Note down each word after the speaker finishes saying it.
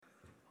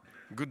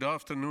Good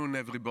afternoon,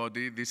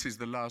 everybody. This is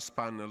the last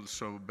panel,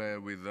 so bear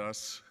with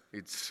us.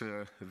 It's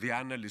the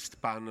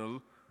analyst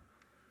panel.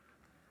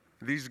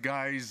 These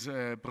guys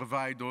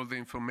provide all the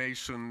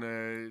information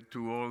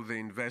to all the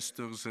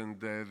investors, and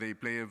they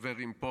play a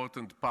very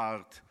important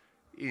part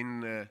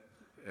in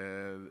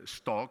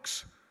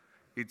stocks.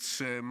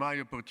 It's my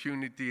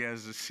opportunity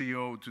as a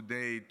CEO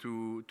today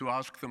to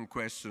ask them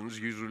questions.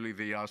 Usually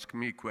they ask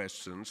me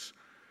questions.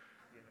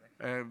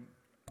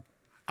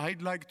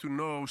 I'd like to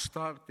know,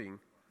 starting,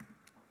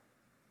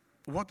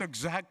 what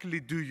exactly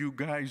do you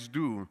guys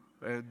do?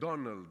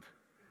 Donald,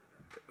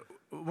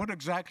 what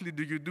exactly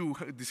do you do?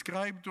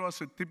 Describe to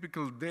us a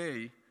typical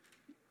day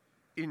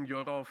in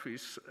your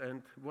office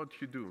and what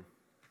you do.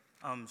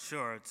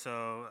 Sure.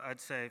 So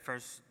I'd say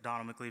first,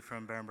 Donald McLeod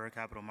from Berenberg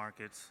Capital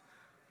Markets.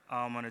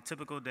 On a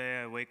typical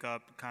day, I wake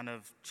up, kind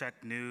of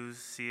check news,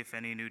 see if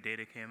any new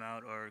data came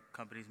out or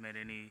companies made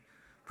any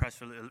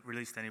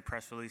released any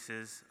press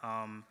releases.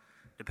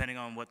 Depending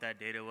on what that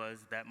data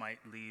was, that might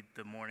lead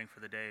the morning for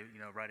the day,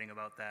 writing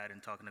about that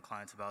and talking to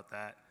clients about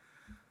that.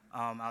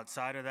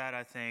 Outside of that,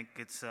 I think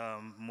it's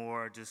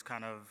more just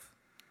kind of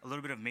a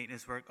little bit of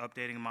maintenance work,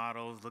 updating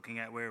models, looking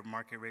at where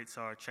market rates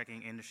are,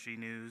 checking industry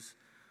news,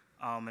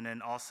 and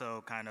then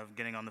also kind of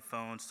getting on the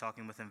phones,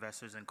 talking with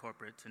investors and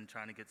corporates and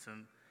trying to get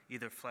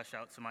either flesh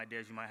out some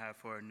ideas you might have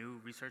for a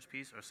new research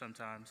piece, or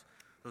sometimes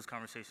those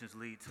conversations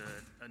lead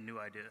to new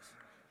ideas.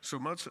 So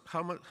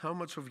how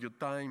much of your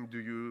time do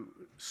you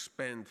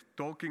spend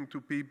talking to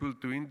people,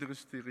 to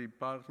industry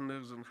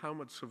partners, and how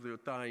much of your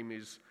time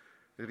is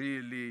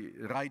really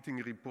writing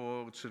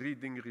reports,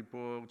 reading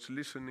reports,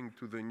 listening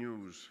to the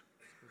news?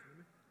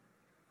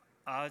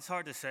 It's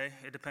hard to say.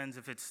 It depends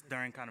if it's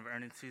during kind of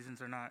earnings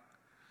seasons or not.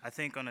 I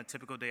think on a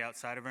typical day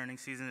outside of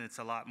earnings season, it's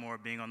a lot more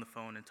being on the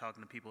phone and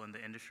talking to people in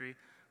the industry.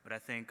 But I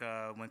think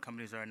when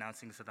companies are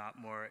announcing, it's a lot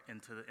more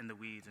in the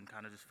weeds and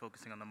kind of just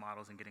focusing on the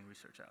models and getting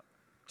research out.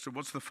 So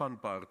what's the fun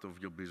part of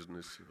your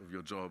business, of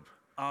your job?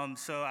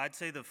 So I'd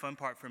say the fun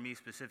part for me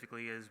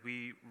specifically is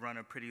we run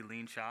a pretty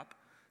lean shop.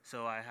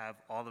 So I have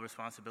all the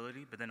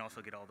responsibility, but then also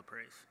get all the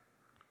praise.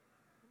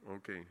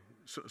 Okay.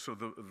 So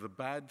the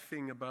bad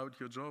thing about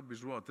your job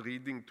is what?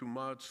 Reading too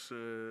much?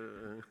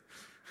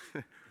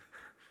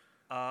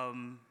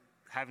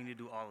 Having to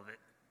do all of it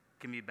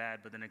can be bad,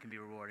 but then it can be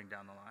rewarding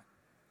down the line.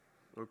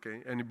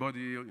 Okay.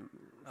 Anybody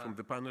from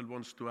the panel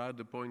wants to add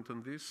a point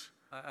on this?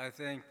 I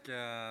think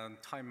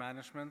time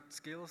management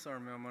skills are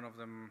one of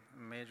the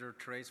major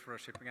traits for a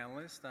shipping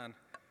analyst. And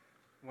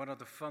one of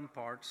the fun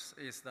parts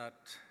is that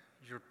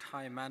your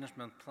time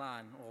management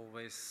plan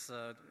always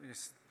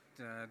is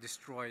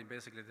destroyed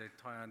basically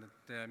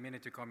the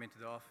minute you come into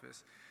the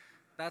office.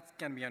 That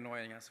can be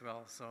annoying as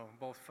well, so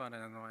both fun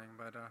and annoying.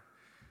 But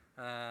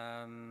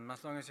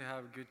as long as you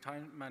have good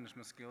time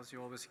management skills, you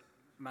always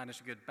manage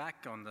to get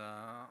back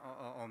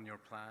on your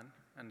plan,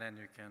 and then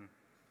you can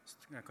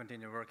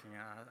continue working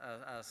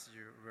as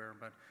you were.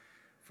 But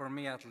for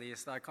me at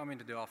least, I come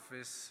into the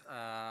office,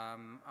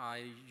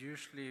 I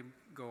usually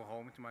go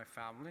home to my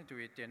family to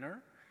eat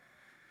dinner,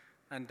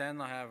 and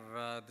then I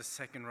have the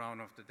second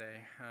round of the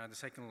day, the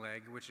second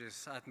leg, which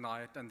is at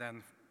night, and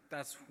then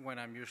that's when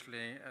I'm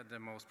usually the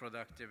most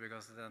productive,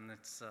 because then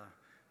it's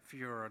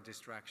fewer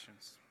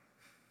distractions.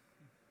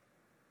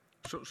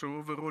 So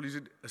overall, is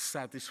it a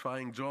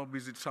satisfying job?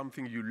 Is it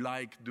something you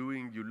like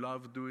doing, you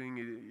love doing,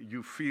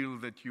 you feel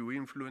that you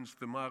influence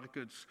the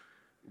markets?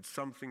 It's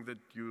something that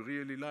you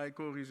really like,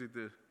 or is it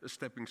a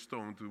stepping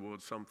stone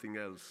towards something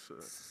else?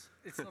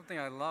 It's something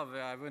I love.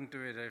 I wouldn't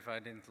do it if I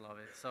didn't love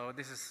it. So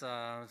this is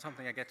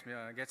something that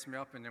gets me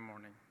up in the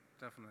morning,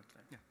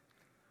 definitely. Yeah.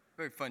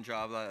 Very fun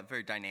job,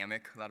 very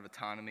dynamic, a lot of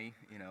autonomy.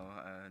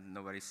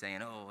 Nobody's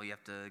saying, oh, you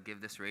have to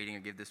give this rating or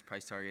give this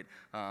price target.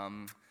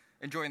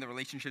 Enjoying the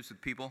relationships with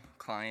people,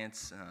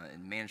 clients,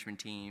 and management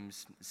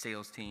teams,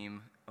 sales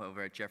team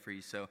over at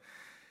Jefferies. So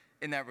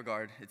in that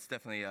regard, it's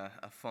definitely a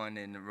fun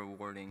and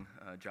rewarding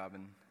job.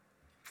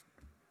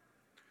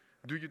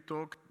 Do you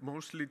talk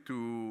mostly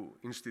to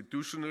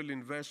institutional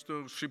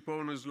investors, ship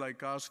owners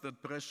like us that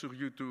pressure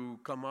you to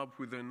come up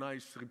with a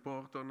nice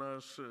report on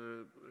us?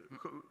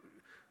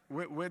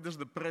 Where does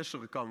the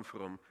pressure come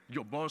from?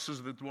 Your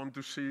bosses that want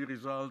to see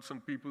results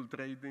and people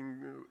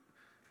trading?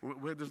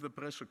 Where does the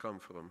pressure come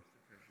from?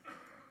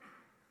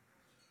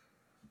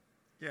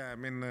 Yeah, I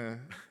mean,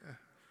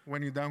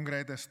 when you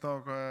downgrade a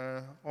stock,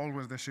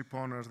 always the ship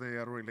owners,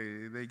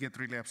 they get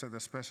really upset,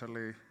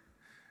 especially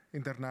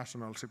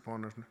international ship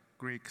owners,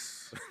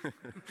 Greeks.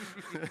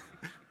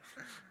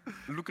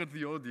 Look at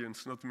the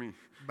audience, not me.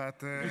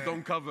 But you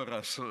don't cover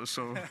us,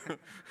 so.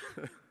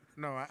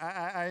 No,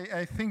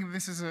 I think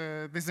this is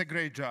a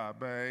great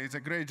job. It's a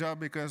great job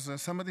because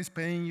somebody's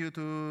paying you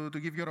to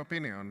give your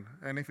opinion,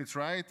 and if it's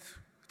right,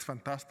 it's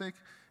fantastic.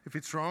 If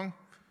it's wrong,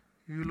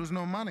 you lose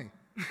no money.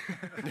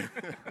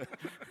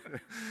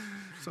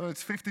 So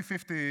it's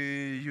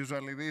 50-50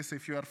 usually this.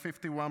 If you are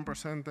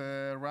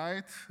 51%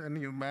 right and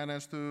you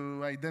manage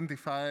to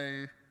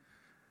identify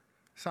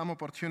some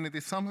opportunity,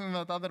 something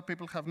that other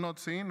people have not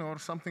seen, or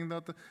something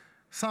that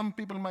some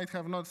people might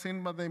have not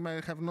seen, but they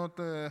might have not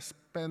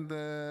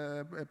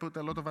put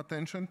a lot of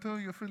attention to,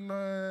 you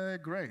feel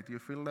great. You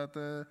feel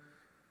that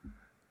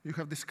you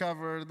have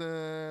discovered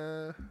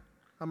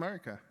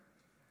America.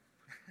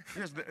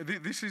 Yes,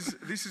 this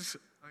is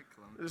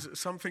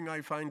something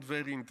I find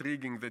very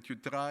intriguing, that you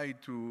try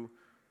to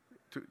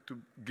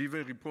give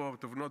a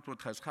report of not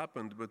what has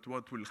happened, but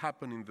what will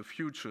happen in the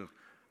future.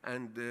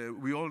 And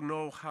we all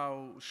know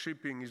how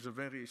shipping is a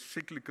very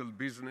cyclical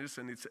business,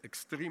 and it's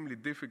extremely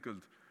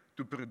difficult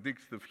to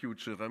predict the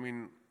future. I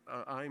mean,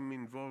 I'm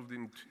involved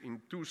in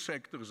 2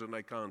 sectors, and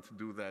I can't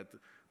do that.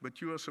 But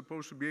you are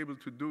supposed to be able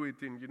to do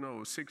it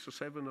in, 6 or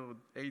 7 or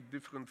 8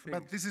 different things.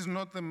 But this is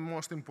not the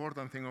most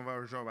important thing of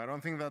our job. I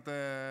don't think that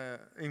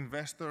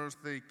investors,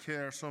 they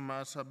care so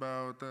much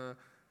about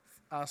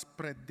us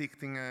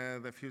predicting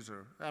the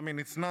future. I mean,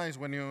 it's nice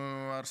when you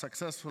are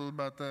successful,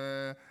 but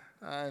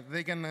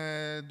they can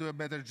do a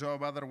better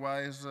job.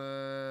 Otherwise,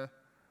 the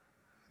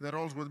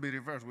roles would be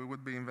reversed. We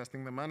would be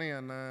investing the money,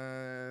 and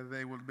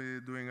they would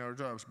be doing our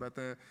jobs.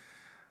 But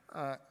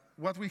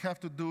what we have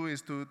to do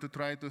is to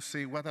try to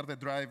see what are the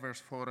drivers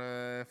for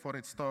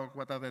its stock,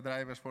 what are the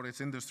drivers for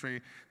its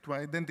industry, to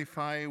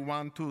identify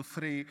 1, 2,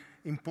 3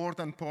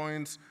 important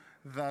points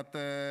that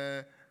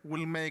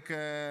will make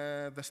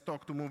the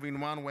stock to move in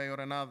one way or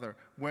another.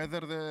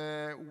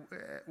 Whether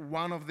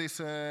one of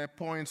these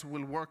points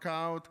will work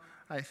out,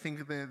 I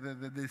think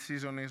the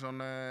decision is on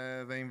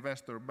the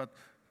investor. But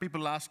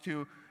people ask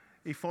you,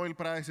 if oil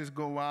prices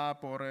go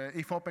up or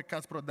if OPEC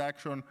cuts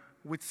production,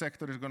 which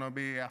sector is going to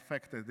be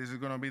affected? Is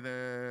it going to be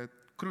the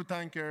crude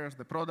tankers,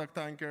 the product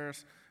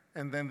tankers?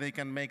 And then they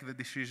can make the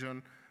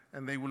decision,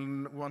 and they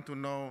will want to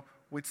know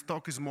which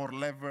stock is more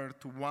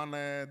levered to one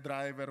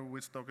driver,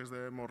 which stock is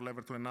more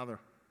levered to another.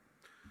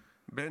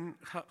 Ben,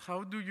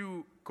 how do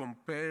you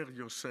compare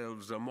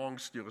yourselves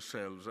amongst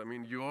yourselves? I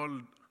mean, you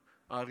all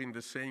are in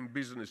the same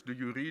business. Do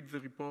you read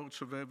the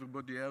reports of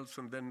everybody else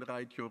and then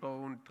write your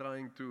own,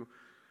 trying to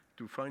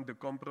find a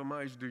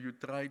compromise? Do you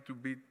try to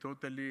be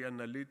totally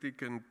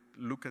analytic and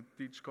look at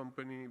each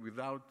company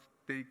without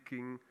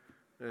taking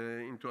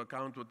into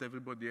account what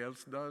everybody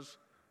else does?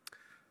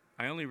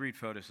 I only read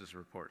Fotis'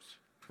 reports.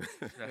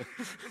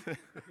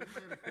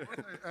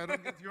 I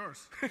don't get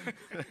yours.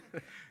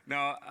 No,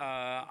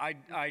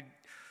 I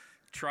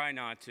try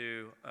not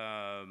to,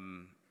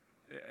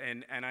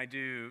 and I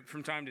do.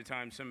 From time to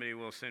time, somebody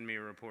will send me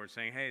a report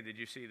saying, "Hey, did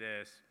you see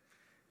this?"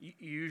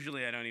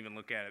 Usually, I don't even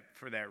look at it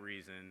for that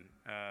reason.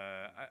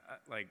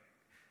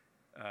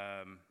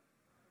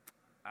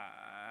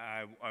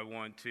 I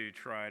want to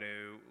try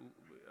to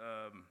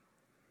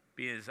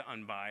be as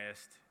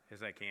unbiased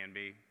as I can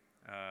be.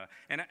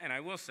 And I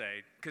will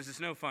say, because it's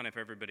no fun if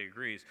everybody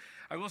agrees,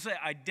 I will say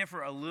I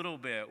differ a little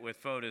bit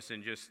with Fotis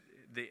in just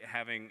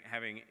having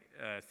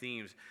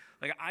themes.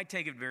 Like, I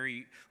take it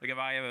very, like, if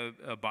I have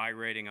a buy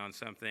rating on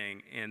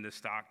something in the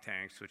stock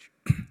tanks, which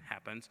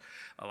happens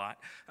a lot,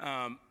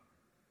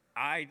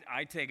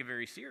 I take it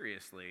very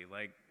seriously.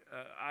 Like,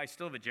 I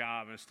still have a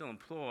job and I'm still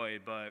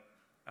employed, but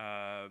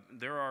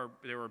there are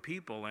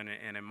people, and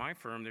in my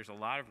firm, there's a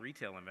lot of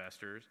retail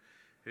investors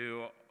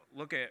who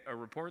look at a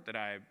report that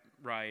I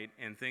write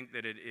and think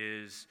that it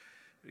is,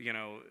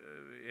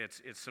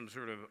 it's some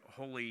sort of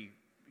holy,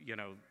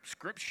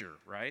 scripture,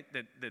 right?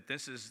 That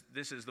this is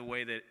the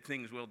way that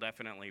things will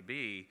definitely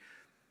be,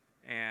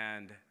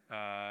 and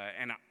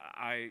I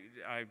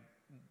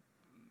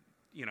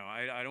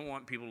don't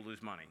want people to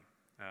lose money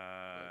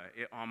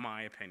on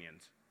my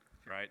opinions,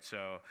 right?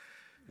 So.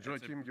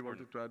 Joachim, you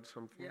wanted to add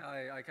something?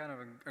 Yeah, I kind of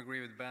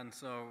agree with Ben.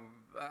 So,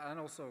 and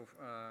also,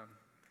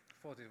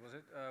 thought it was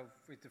it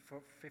with the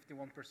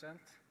 51%,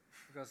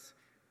 because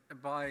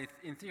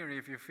in theory,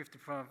 if you're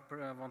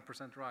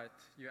 51% right,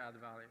 you add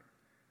value.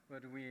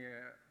 But we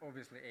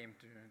obviously aim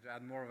to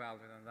add more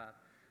value than that.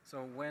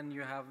 So when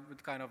you have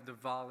kind of the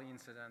Vale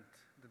incident,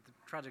 the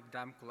tragic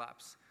dam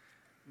collapse,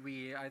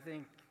 I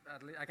think,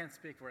 I can't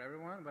speak for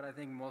everyone, but I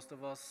think most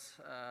of us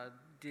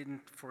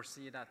didn't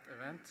foresee that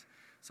event.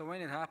 So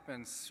when it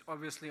happens,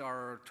 obviously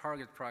our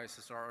target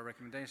prices, our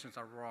recommendations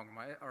are wrong,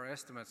 our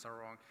estimates are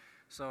wrong.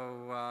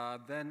 So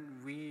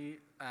then we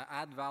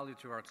add value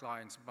to our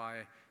clients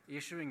by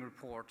issuing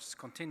reports,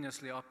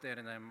 continuously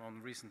updating them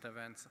on recent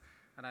events.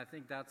 And I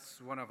think that's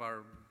one of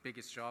our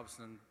biggest jobs.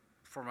 And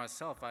for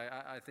myself,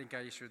 I think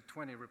I issued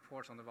 20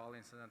 reports on the Vale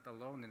incident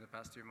alone in the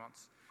past 2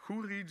 months.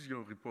 Who reads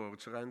your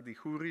reports, Randy?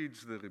 Who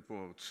reads the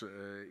reports?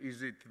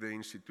 Is it the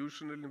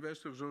institutional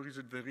investors or is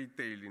it the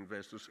retail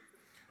investors?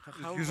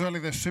 It's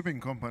usually the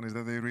shipping companies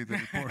that they read the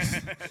reports.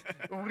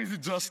 Or is it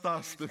just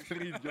us that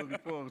read your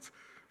reports?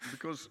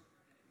 Because,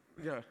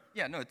 yeah.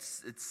 Yeah, no,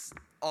 it's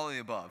all of the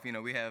above.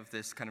 We have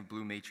this kind of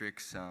blue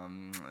matrix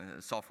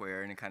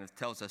software, and it kind of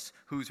tells us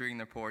who's reading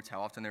the reports,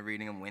 how often they're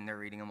reading them, when they're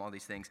reading them, all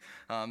these things.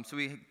 So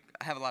we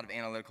have a lot of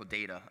analytical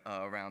data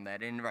around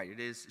that. And right, it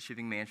is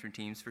shipping management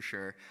teams for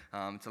sure.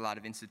 It's a lot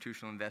of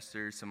institutional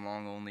investors, some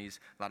long onlys,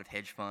 a lot of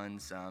hedge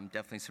funds,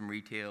 definitely some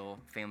retail,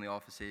 family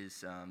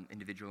offices,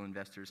 individual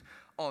investors,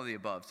 all of the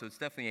above. So it's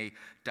definitely a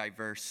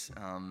diverse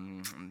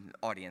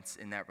audience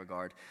in that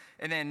regard.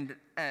 And then,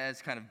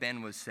 as kind of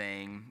Ben was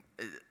saying,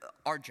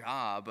 our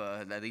job,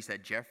 at least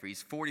at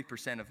Jefferies,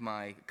 40% of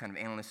my kind of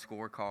analyst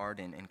scorecard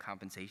and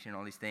compensation and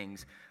all these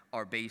things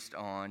are based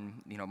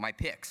on, my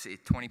picks.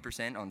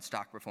 20% on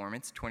stock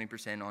performance,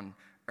 20% on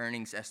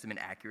earnings estimate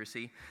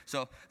accuracy.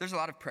 So there's a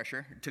lot of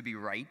pressure to be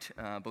right,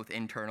 both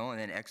internal and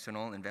then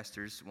external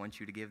investors want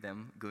you to give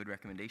them good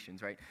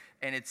recommendations, right?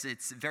 And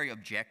it's very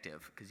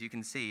objective, because you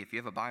can see if you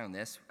have a buy on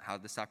this, how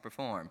did the stock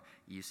perform?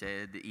 You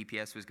said the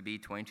EPS was going to be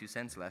 22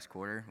 cents last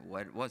quarter.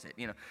 What was it?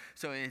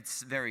 So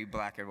it's very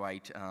black and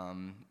white,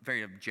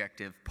 very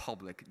objective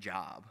public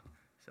job.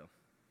 So.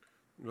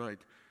 Right.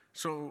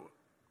 So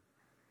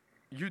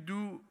you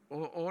do,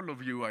 all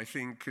of you, I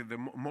think,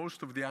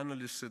 most of the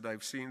analysts that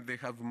I've seen, they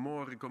have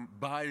more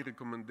buy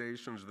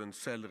recommendations than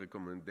sell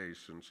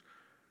recommendations.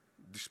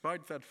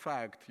 Despite that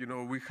fact,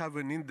 we have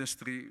an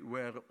industry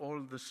where all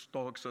the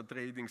stocks are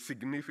trading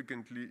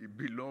significantly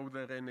below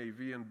their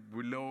NAV and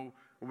below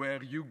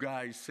where you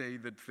guys say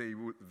that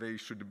they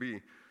should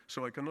be.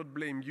 So I cannot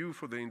blame you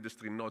for the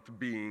industry not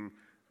being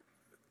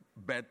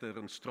better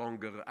and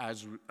stronger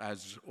as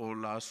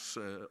all us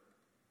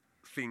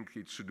think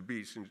it should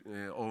be,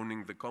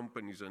 owning the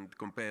companies and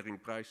comparing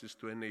prices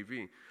to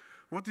NAV.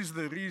 What is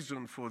the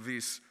reason for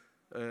this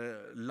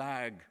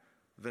lag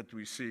that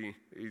we see?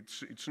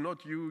 It's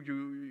not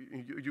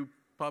you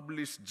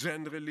publish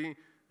generally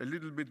a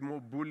little bit more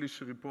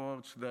bullish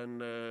reports than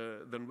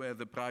where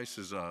the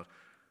prices are.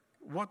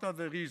 What are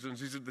the reasons?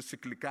 Is it the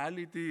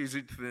cyclicality? Is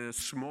it the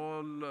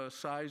small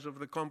size of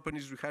the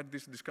companies? We had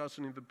this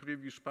discussion in the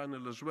previous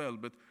panel as well,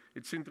 but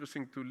it's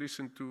interesting to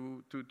listen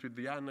to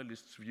the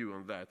analyst's view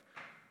on that.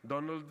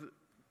 Donald?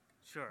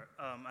 Sure.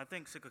 I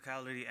think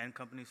cyclicality and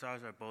company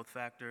size are both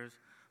factors,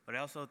 but I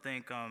also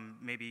think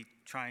maybe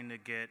trying to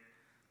get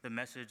the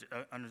message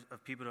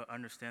of people to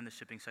understand the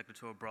shipping sector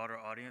to a broader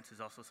audience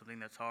is also something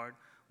that's hard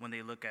when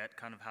they look at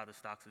kind of how the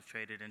stocks have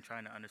traded and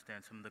trying to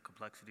understand some of the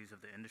complexities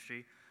of the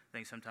industry. I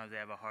think sometimes they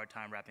have a hard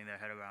time wrapping their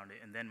head around it.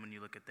 And then when you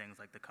look at things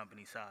like the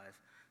company size,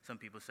 some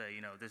people say,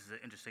 this is an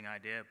interesting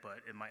idea, but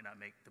it might not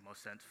make the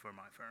most sense for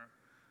my firm.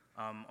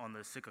 On the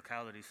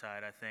cyclicality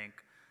side, I think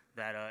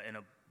that in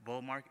a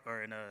bull market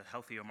or in a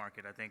healthier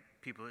market, I think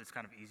it's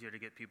kind of easier to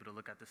get people to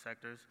look at the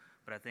sectors.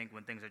 But I think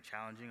when things are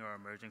challenging or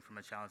emerging from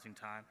a challenging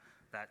time,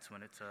 that's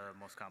when it's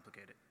most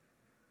complicated.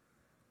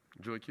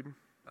 Joachim?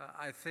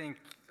 I think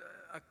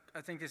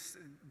there's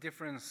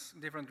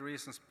different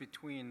reasons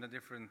between the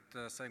different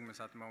segments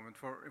at the moment.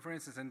 For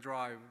instance, in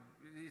Drive,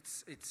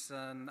 it's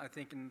I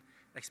think an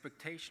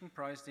expectation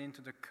priced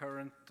into the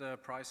current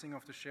pricing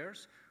of the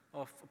shares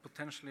of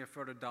potentially a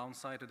further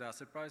downside to the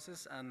asset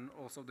prices and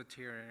also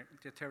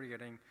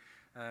deteriorating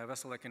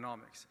vessel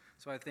economics.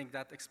 So I think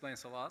that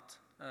explains a lot.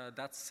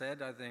 That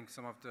said, I think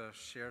some of the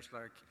shares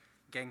like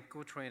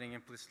Genco trading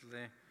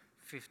implicitly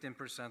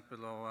 15%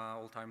 below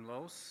all-time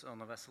lows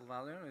on a vessel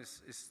value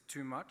is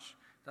too much.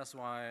 That's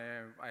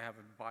why I have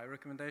a buy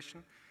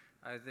recommendation.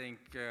 I think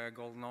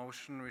Golden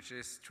Ocean, which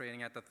is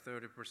trading at a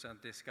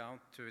 30%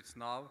 discount to its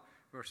NAV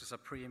versus a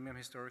premium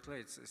historically,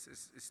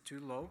 it's too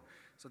low.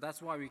 So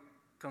that's why we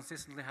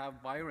consistently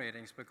have buy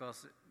ratings,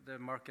 because the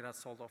market has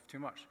sold off too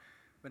much.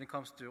 When it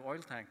comes to oil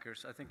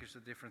tankers, I think it's a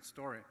different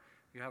story.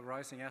 You have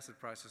rising asset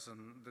prices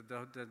and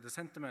the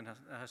sentiment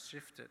has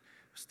shifted.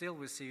 Still,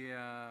 we see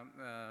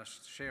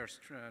shares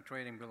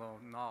trading below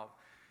NAV.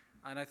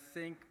 And I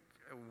think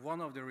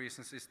one of the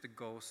reasons is the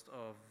ghost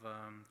of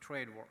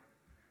trade war.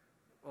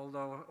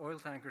 Although oil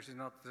tankers is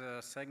not the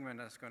segment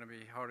that's going to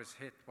be hardest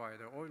hit by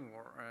the oil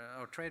war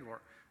or trade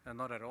war,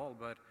 not at all,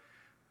 but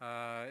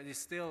it is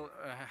still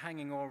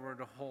hanging over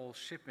the whole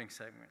shipping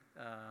segment.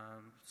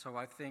 So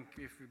I think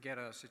if you get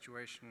a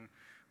situation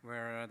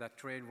where that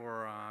trade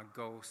war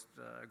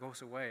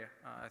goes away,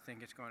 I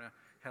think it's going to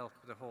help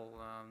the whole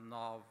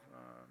NAV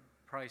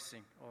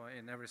pricing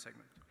in every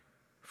segment.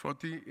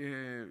 Foti,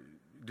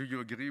 do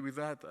you agree with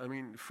that? I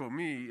mean, for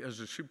me,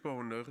 as a ship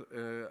owner,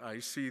 I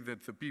see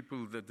that the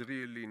people that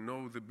really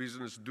know the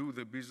business, do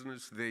the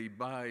business, they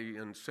buy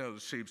and sell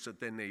ships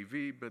at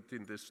NAV, but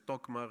in the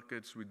stock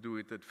markets, we do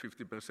it at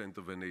 50%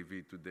 of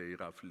NAV today,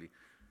 roughly.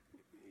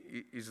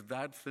 Is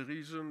that the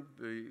reason,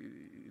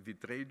 the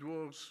trade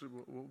wars?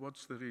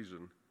 What's the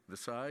reason? The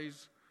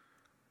size?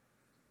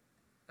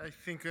 I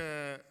think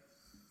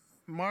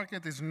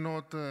market is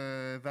not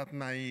that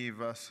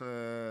naive as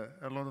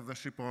a lot of the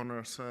ship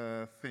owners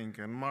think.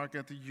 And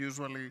market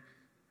usually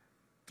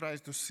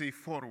tries to see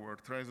forward,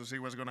 tries to see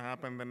what's going to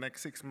happen the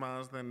next 6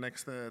 months, the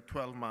next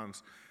 12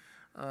 months.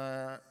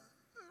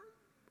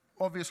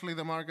 Obviously,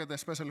 the market,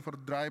 especially for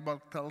dry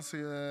bulk, tells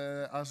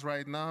us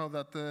right now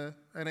that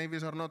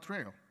NAVs are not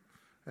real.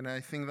 And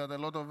I think that a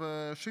lot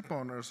of ship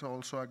owners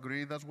also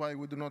agree. That's why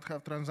we do not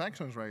have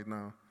transactions right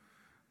now.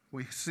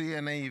 We see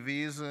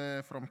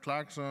NAVs from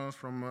Clarksons,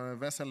 from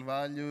vessel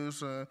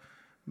values,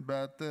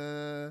 but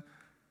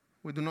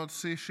we do not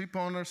see ship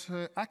owners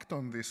act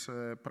on these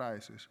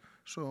prices.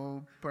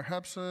 So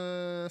perhaps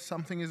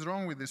something is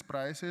wrong with these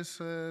prices.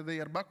 They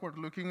are backward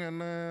looking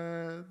and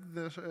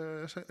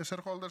the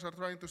shareholders are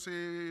trying to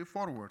see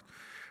forward.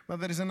 But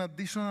there is an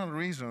additional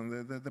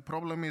reason. The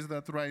problem is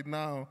that right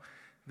now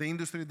the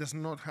industry does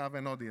not have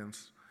an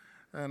audience.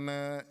 And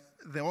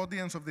the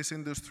audience of this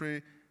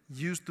industry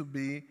used to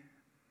be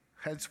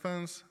hedge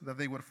funds, that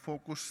they were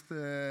focused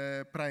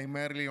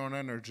primarily on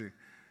energy.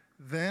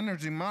 The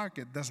energy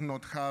market does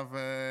not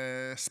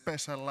have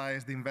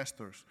specialized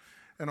investors.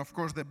 And of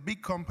course, the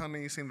big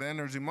companies in the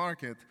energy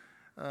market,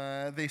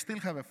 they still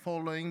have a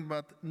following,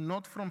 but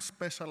not from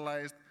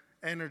specialized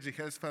energy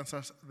hedge funds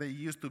as they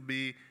used to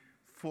be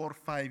 4 or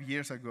 5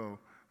 years ago,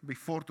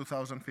 before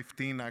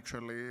 2015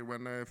 actually,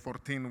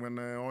 when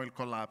oil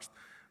collapsed.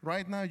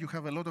 Right now, you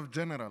have a lot of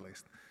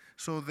generalists.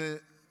 So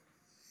the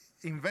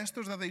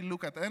investors that they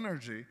look at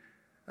energy,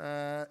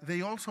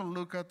 they also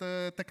look at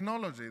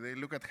technology, they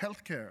look at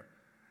healthcare.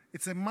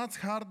 It's a much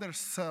harder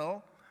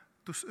sell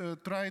to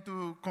try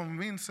to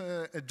convince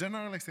a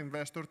generalist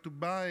investor to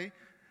buy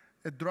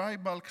a dry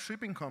bulk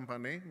shipping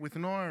company with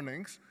no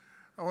earnings,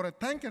 or a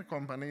tanker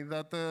company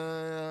that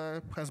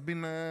has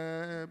been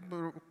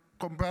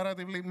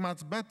comparatively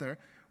much better,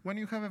 when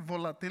you have a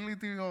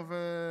volatility of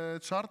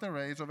charter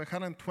rates of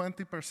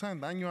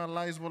 120%,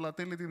 annualized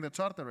volatility in the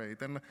charter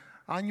rate, and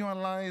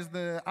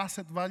annualized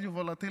asset value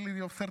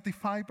volatility of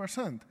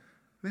 35%.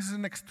 This is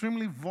an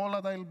extremely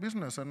volatile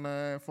business,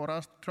 and for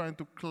us trying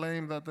to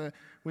claim that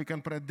we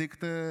can predict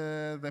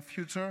the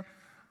future,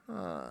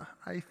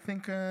 I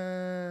think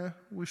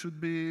we should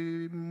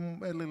be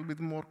a little bit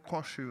more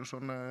cautious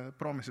on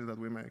promises that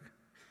we make.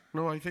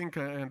 No, I think,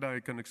 and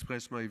I can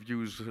express my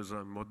views as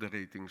I'm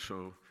moderating,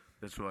 so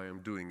that's why I'm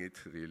doing it,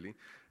 really.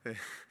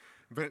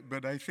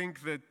 But I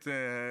think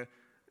that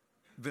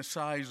the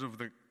size of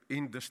the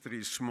industry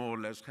is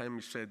small, as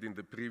Hamish said in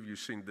the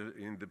previous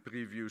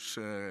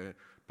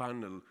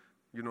panel.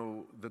 You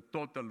know, the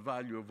total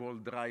value of all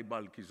dry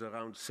bulk is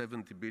around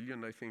 70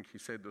 billion, I think he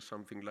said, or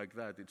something like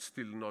that. It's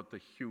still not a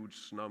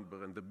huge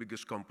number, and the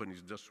biggest company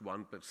is just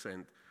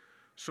 1%.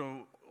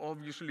 So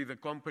obviously the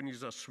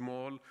companies are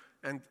small,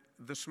 and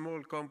the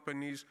small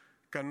companies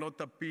cannot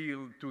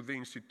appeal to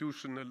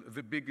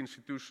the big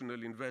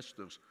institutional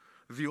investors.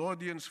 The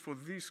audience for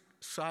this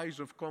size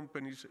of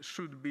companies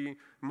should be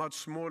much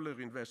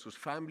smaller investors,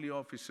 family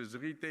offices,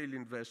 retail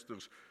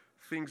investors,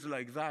 things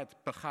like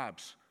that,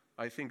 perhaps.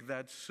 I think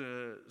that's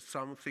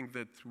something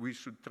that we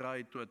should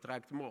try to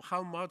attract more.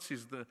 How much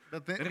is the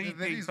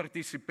retail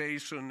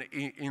participation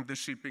in the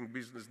shipping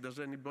business? Does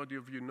anybody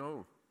of you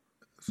know?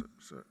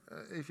 So,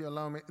 if you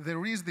allow me,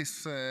 there is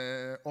this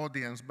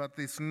audience, but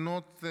it's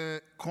not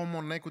the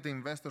common equity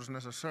investors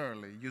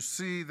necessarily. You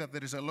see that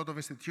there is a lot of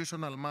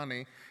institutional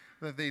money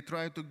that they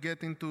try to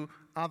get into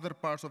other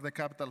parts of the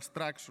capital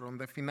structure, on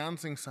the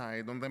financing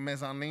side, on the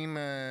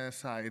mezzanine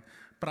side,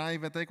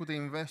 private equity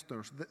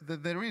investors.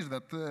 There is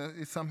that.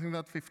 It's something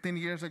that 15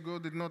 years ago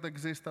did not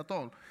exist at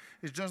all.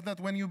 It's just that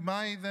when you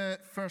buy the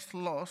first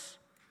loss,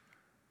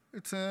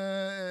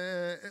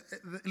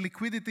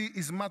 liquidity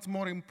is much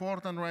more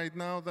important right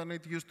now than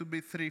it used to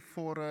be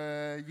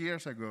 3-4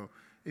 years ago.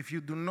 If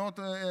you do not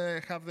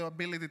have the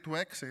ability to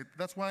exit,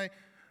 that's why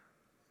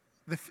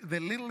the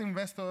little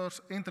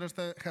investors' interest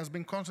has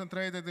been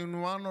concentrated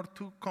in 1 or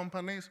 2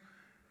 companies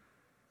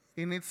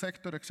in each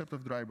sector except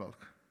of dry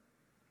bulk.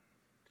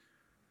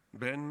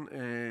 Ben,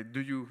 do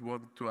you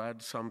want to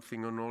add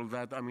something on all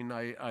that? I mean,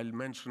 I'll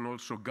mention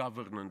also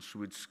governance,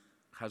 which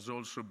has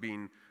also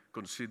been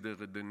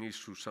considered an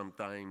issue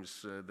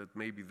sometimes, that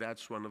maybe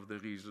that's one of the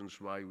reasons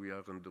why we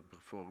are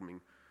underperforming.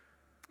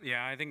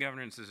 Yeah, I think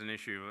governance is an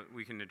issue.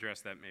 We can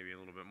address that maybe a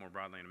little bit more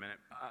broadly in a minute.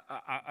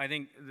 I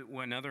think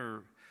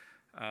another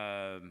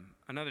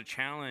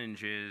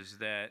challenge is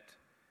that,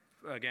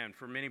 again,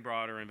 for many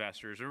broader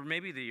investors, or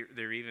maybe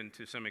they're even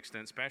to some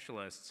extent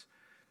specialists,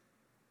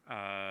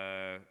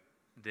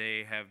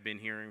 they have been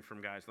hearing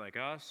from guys like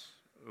us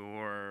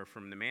or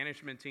from the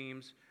management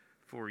teams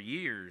for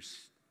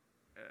years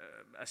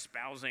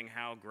espousing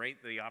how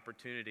great the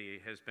opportunity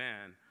has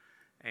been.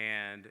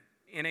 And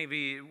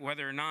NAV,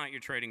 whether or not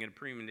you're trading at a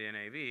premium to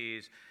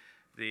NAVs,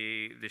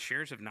 the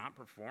shares have not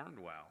performed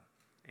well.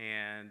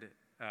 And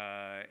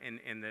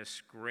in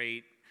this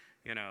great,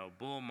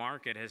 bull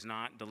market has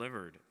not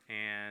delivered.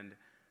 And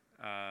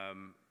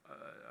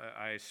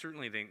I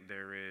certainly think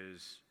there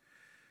is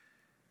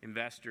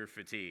investor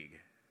fatigue.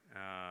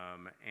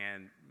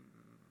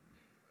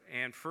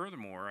 And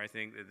furthermore, I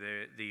think that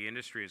the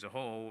industry as a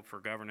whole,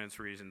 for governance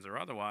reasons or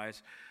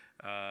otherwise,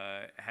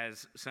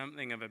 has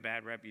something of a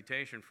bad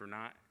reputation for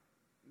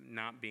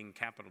not being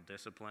capital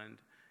disciplined.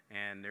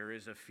 And there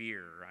is a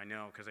fear, I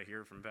know because I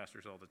hear it from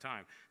investors all the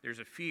time, there's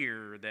a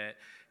fear that,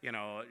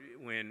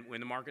 when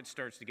the market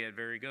starts to get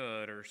very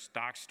good or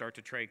stocks start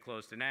to trade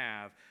close to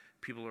NAV,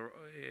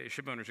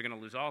 ship owners are going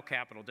to lose all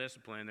capital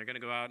discipline. They're going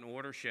to go out and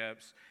order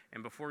ships,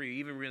 and before you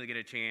even really get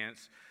a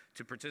chance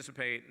to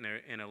participate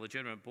in a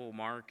legitimate bull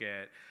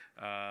market,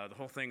 the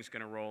whole thing's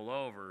going to roll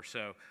over.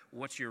 So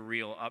what's your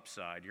real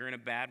upside? You're in a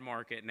bad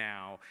market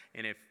now,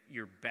 and if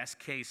your best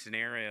case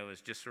scenario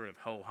is just sort of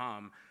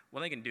ho-hum,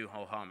 well, they can do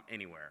ho-hum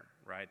anywhere,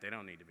 right? They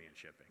don't need to be in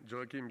shipping.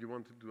 Joachim, you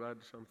wanted to add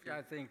something? Yeah,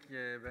 I think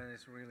Ben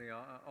is really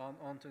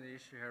on to the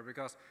issue here,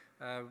 because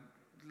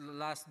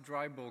last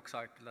dry bulk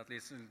cycle, at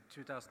least in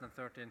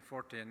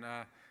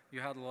 2013-14,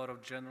 you had a lot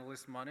of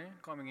generalist money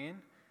coming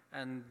in,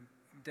 and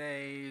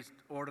they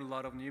ordered a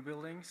lot of new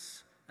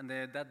buildings, and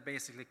that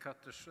basically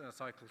cut the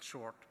cycle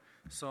short.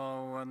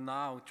 So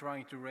now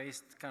trying to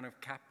raise kind of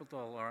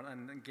capital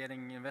and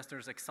getting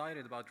investors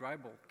excited about dry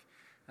bulk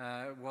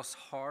was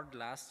hard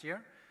last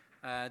year.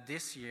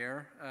 This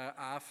year,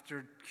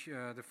 after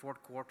the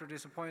fourth quarter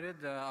disappointed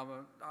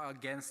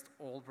against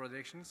all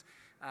predictions,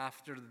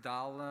 after the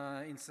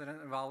Vale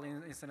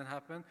incident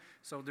happened,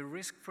 so the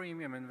risk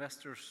premium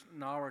investors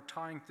now are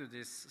tying to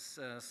this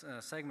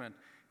segment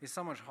is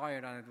so much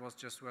higher than it was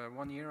just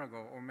 1 year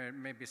ago, or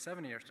maybe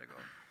 7 years ago.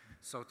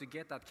 So to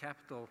get that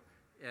capital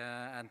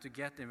and to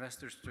get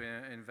investors to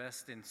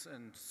invest in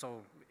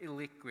so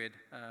illiquid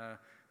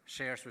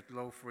shares with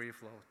low free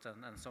float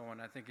and so on,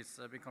 I think it's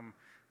become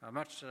a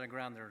much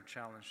grander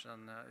challenge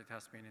than it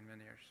has been in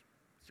many years.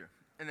 Sure.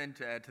 And then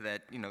to add to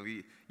that,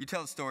 you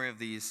tell the story of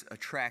these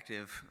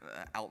attractive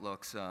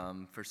outlooks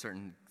for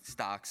certain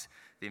stocks.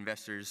 The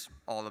investors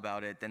all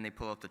about it. Then they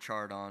pull up the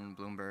chart on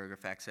Bloomberg or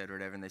FactSet or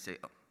whatever, and they say,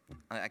 oh,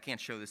 I can't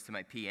show this to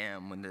my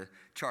PM when the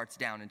chart's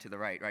down and to the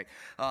right?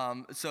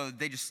 So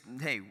they just,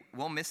 hey,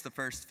 we'll miss the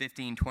first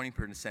 15,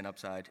 20%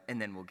 upside,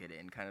 and then we'll get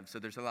in, kind of. So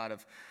there's a lot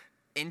of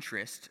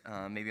interest,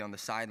 maybe on the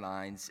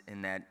sidelines,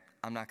 in that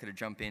I'm not going to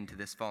jump into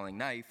this falling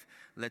knife.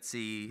 Let's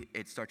see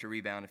it start to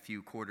rebound a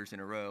few quarters in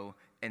a row,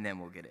 and then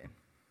we'll get in.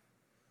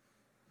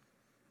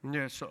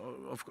 Yes,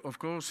 of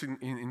course,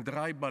 in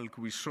dry bulk,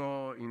 we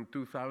saw in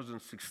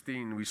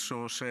 2016, we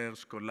saw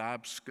shares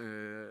collapse,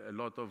 a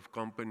lot of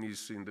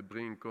companies in the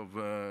brink of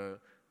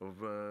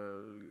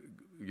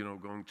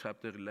going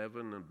Chapter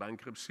 11 and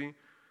bankruptcy.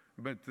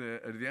 But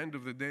at the end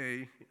of the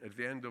day, at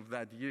the end of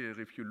that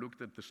year, if you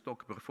looked at the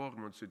stock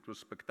performance, it was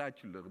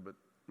spectacular, but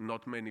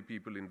not many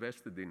people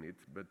invested in it,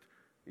 but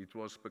it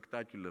was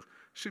spectacular.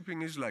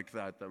 Shipping is like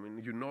that. I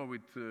mean, you know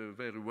it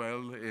very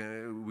well.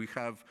 We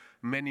have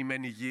many,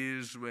 many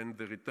years when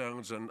the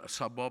returns are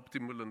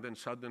suboptimal, and then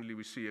suddenly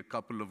we see a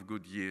couple of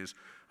good years.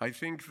 I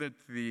think that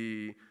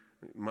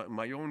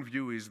my own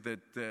view is that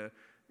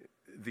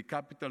the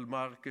capital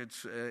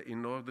markets,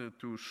 in order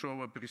to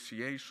show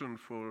appreciation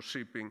for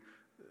shipping,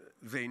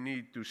 they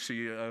need to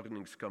see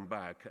earnings come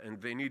back,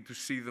 and they need to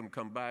see them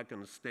come back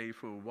and stay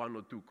for 1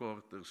 or 2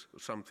 quarters, or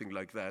something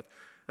like that.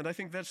 And I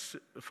think that's,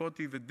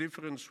 Foti, the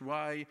difference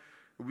why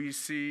we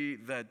see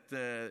that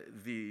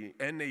the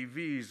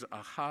NAVs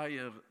are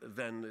higher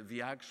than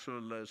the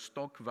actual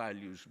stock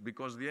values,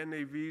 because the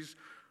NAVs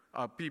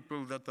are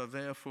people that are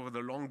there for the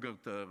longer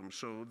term.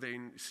 So they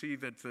see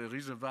that there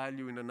is a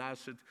value in an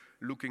asset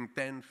looking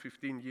 10,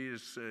 15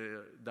 years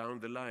down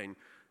the line.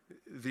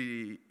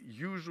 The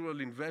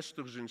usual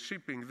investors in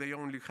shipping, they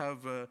only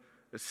have a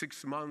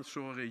 6 months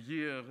or a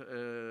year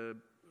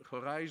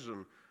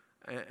horizon.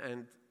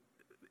 And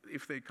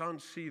if they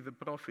can't see the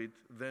profit,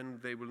 then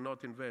they will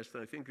not invest.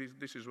 And I think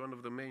this is one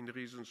of the main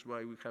reasons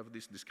why we have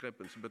this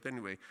discrepancy. But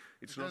anyway,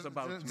 it's not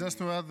about... Just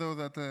to add, though,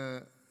 that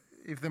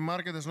if the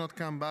market does not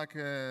come back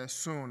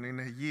soon, in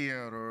a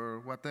year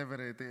or whatever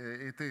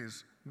it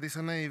is, this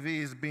NAV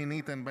is being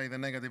eaten by the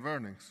negative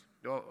earnings.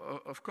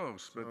 Oh, of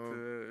course, but...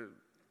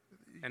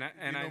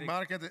 the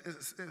market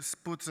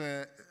puts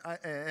a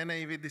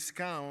NAV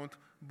discount,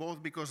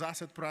 both because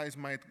asset price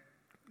might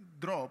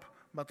drop,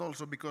 but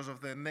also because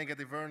of the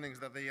negative earnings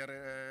that they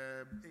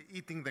are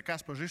eating the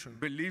cash position.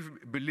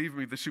 Believe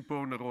me, the ship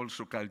owner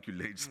also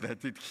calculates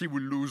that he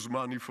will lose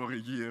money for a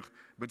year,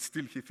 but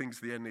still he thinks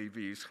the NAV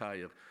is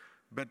higher.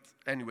 But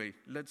anyway,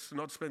 let's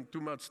not spend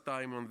too much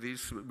time on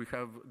this. We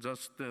have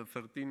just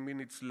 13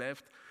 minutes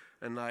left,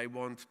 and I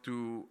want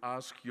to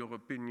ask your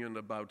opinion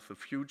about the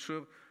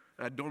future.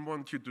 I don't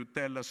want you to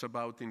tell us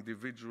about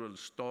individual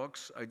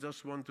stocks. I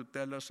just want to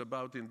tell us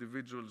about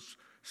individual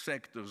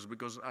sectors,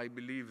 because I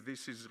believe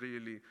this is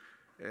really,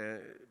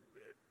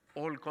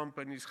 all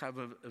companies have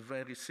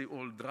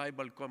all dry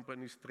bulk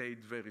companies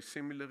trade very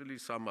similarly.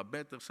 Some are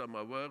better, some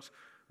are worse.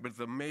 But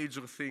the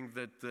major thing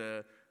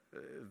that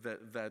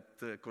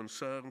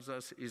concerns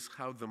us is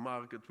how the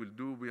market will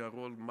do. We are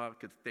all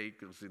market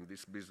takers in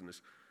this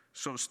business.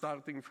 So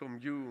starting from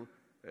you,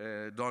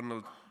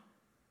 Donald,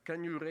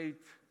 can you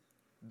rate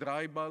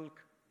dry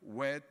bulk,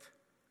 wet,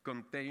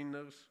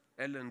 containers,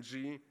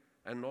 LNG,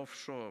 and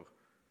offshore?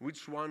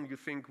 Which one you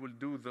think will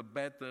do the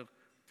better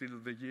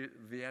till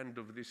the end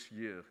of this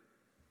year?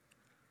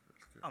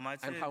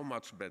 And how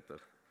much better?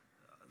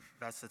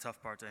 That's the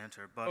tough part to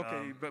answer. But,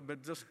 okay,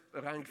 but just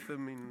rank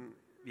them in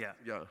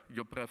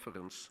your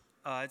preference.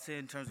 I'd say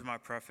in terms of my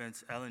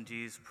preference,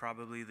 LNG is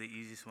probably the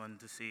easiest one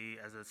to see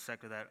as a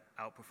sector that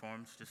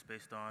outperforms just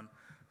based on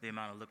the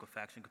amount of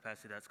liquefaction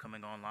capacity that's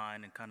coming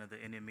online and kind of the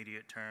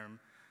intermediate term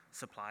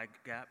supply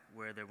gap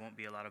where there won't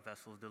be a lot of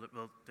vessels,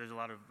 well, there's a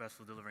lot of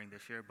vessels delivering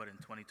this year, but in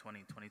 2020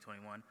 and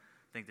 2021, I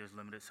think there's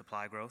limited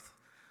supply growth.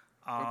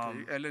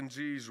 Okay,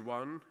 LNG is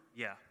one.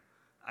 Yeah,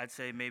 I'd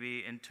say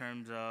maybe in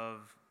terms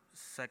of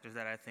sectors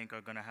that I think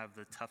are going to have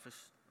the toughest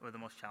or the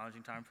most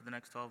challenging time for the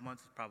next 12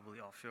 months is probably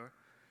offshore,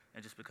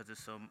 and just because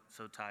it's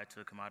so tied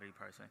to commodity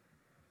pricing.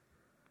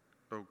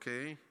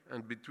 Okay,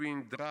 and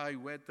between dry,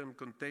 wet, and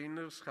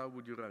containers, how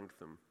would you rank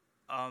them?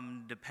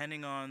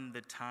 Depending on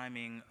the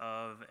timing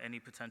of any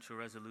potential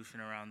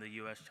resolution around the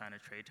U.S.-China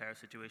trade tariff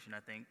situation,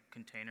 I think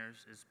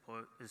containers is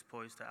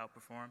poised to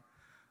outperform.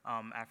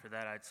 After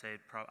that, I'd say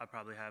I'd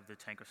probably have the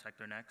tanker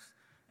sector next,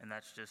 and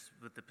that's just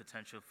with the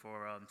potential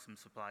for some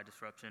supply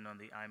disruption on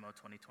the IMO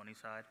 2020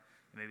 side,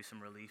 and maybe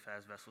some relief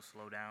as vessels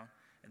slow down,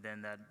 and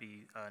then that'd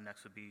be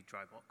next would be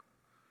dry bulk.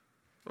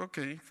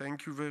 Okay,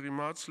 thank you very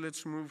much.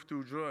 Let's move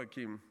to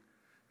Joachim.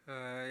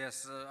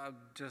 Yes, I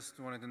just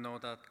wanted to know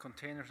that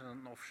containers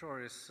and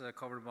offshore is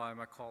covered by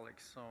my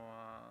colleagues,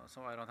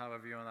 so I don't have a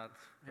view on that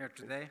here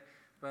today.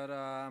 But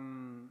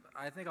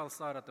I think I'll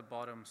start at the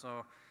bottom.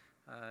 So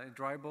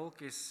dry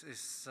bulk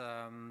is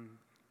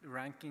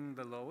ranking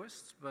the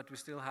lowest, but we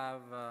still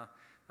have a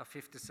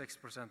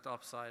 56%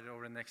 upside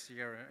over the next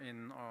year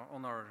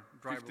on our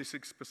dry bulk.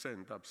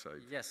 56%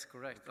 upside. Yes,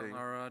 correct, Okay. on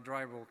our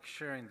dry bulk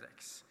share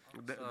index.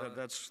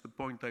 That's the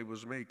point I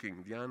was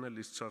making. The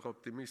analysts are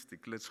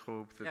optimistic. Let's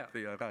hope that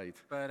they are right.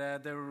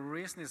 But the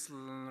reason it's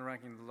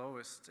ranking the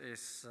lowest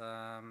is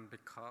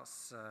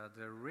because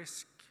the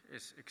risk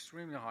is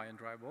extremely high in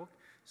dry bulk.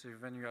 So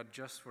when you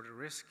adjust for the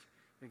risk,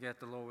 you get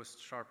the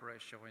lowest Sharpe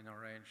ratio in our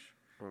range.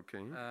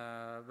 Okay.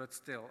 But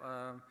still,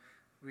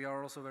 we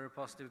are also very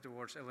positive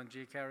towards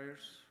LNG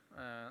carriers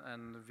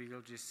and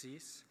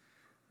VLGCs.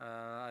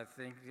 I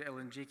think the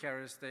LNG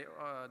carriers, they're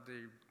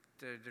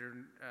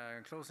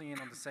closing in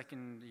on the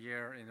second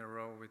year in a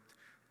row with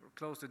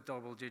close to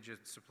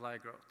double-digit supply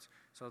growth.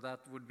 So that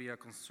would be a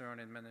concern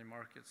in many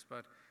markets.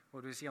 But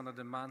what we see on the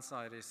demand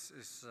side is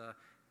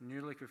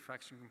new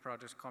liquefaction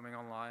projects coming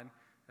online.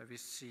 We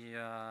see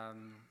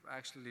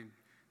actually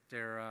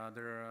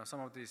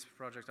some of these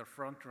projects are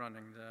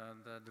front-running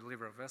the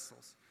delivery of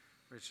vessels,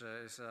 which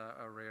is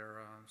a rare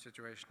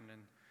situation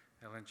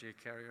in LNG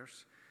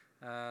carriers.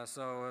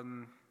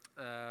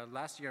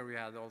 Last year we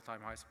had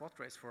all-time high spot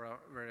rates for a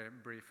very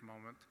brief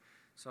moment.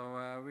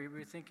 So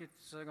we think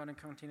it's going to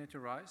continue to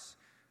rise.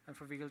 And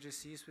for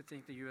VLGCs, we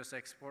think the U.S.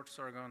 exports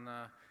are going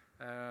to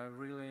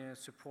really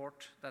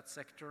support that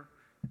sector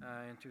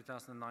in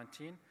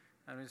 2019.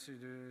 And we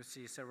do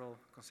see several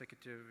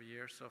consecutive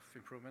years of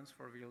improvements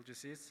for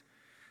VLGCs.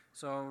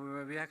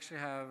 So we actually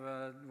have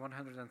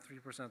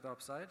 103%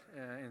 upside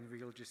in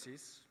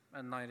VLGCs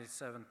and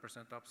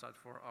 97% upside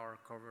for our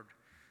covered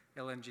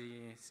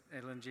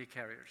LNG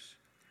carriers.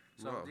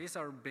 So Wow. These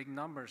are big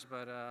numbers,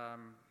 but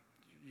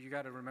you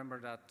got to remember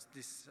that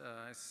this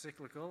is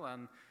cyclical,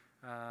 and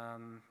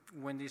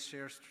when these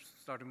shares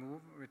start to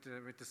move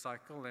with the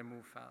cycle, they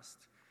move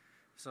fast.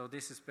 So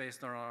this is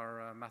based on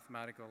our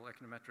mathematical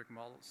econometric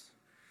models.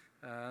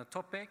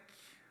 Top pick,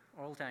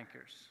 oil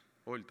tankers.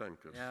 Oil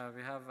tankers. Yeah,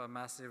 we have a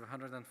massive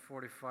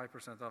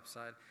 145%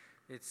 upside.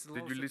 It's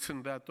Did you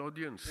listen to that,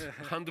 audience?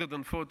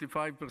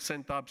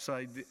 145%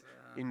 upside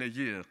in a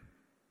year.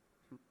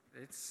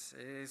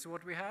 It's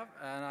what we have,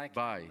 and I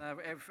Bye.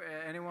 If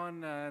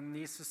anyone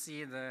needs to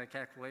see the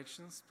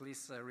calculations,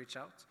 please reach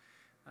out.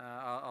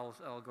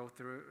 I'll go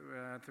through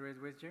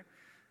it with you.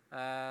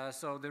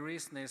 So the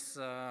reason is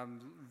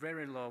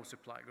very low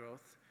supply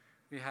growth.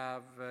 We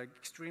have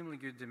extremely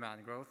good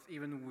demand growth,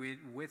 even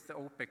with the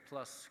OPEC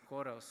plus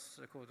quotas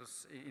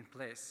in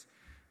place.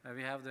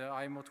 We have the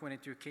IMO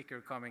 22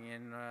 kicker coming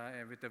in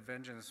with a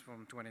vengeance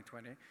from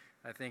 2020.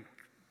 I think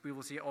we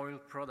will see oil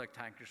product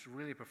tankers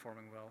really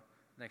performing well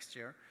next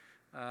year.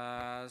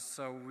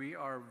 So we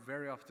are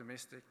very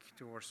optimistic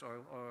towards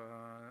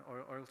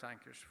oil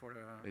tankers for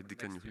the Eddie,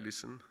 can you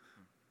listen?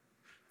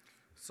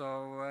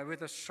 So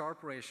with a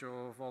Sharpe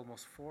ratio of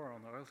almost 4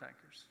 on oil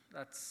tankers,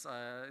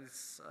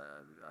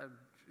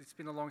 it's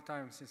been a long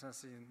time since I've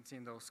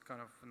seen those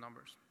kind of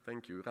numbers.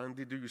 Thank you.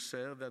 Randy, do you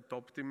share that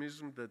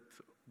optimism that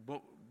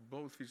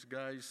both these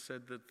guys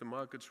said that the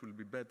markets will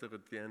be better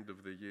at the end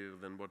of the year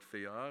than what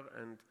they are?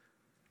 And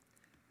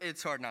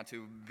It's hard not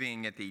to,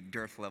 being at the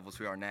dearth levels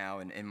we are now,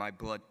 and my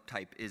blood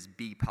type is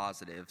B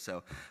positive,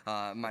 so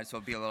might as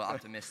well be a little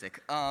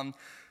optimistic.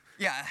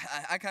 Yeah,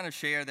 I kind of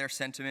share their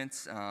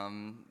sentiments.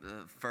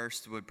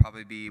 First would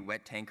probably be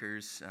wet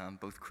tankers,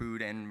 both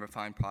crude and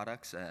refined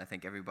products. I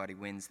think everybody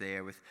wins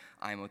there with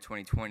IMO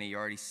 2020. You're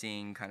already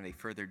seeing kind of a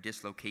further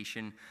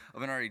dislocation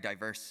of an already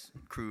diverse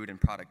crude and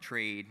product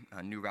trade,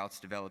 new routes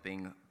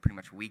developing pretty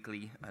much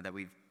weekly that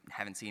we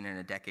haven't seen in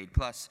a decade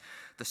plus.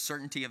 The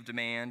certainty of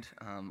demand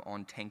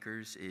on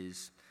tankers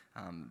is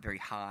very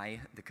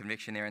high, the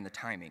conviction there and the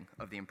timing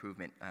of the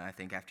improvement. I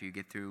think after you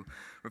get through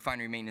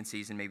refinery maintenance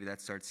season, maybe that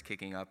starts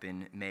kicking up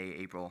in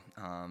May,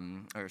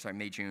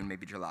 June,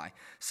 maybe July.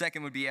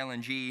 Second would be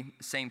LNG,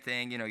 same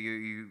thing.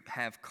 You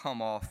have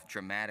come off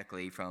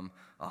dramatically from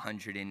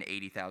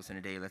 180,000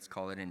 a day, let's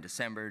call it, in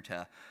December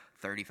to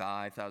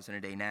 35,000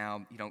 a day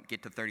now. You don't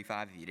get to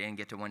 35 if you didn't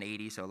get to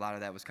 180, so a lot of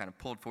that was kind of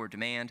pulled forward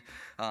demand.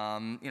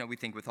 We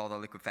think with all the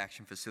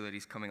liquefaction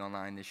facilities coming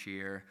online this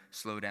year,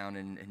 slowdown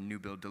in new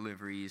build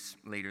deliveries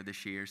later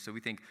this year. So we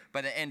think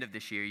by the end of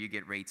this year, you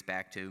get rates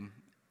back to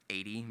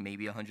 80,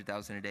 maybe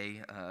 100,000 a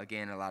day.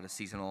 Again, a lot of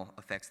seasonal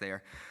effects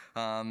there.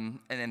 And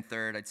then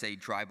third, I'd say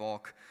dry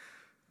bulk.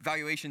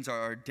 Valuations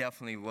are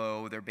definitely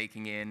low. They're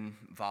baking in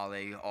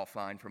Vale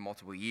offline for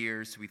multiple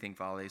years. We think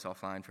Vale is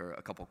offline for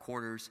a couple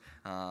quarters.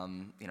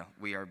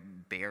 We are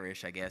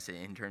bearish, I guess,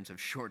 in terms of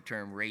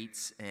short-term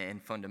rates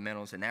and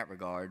fundamentals in that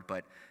regard,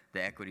 but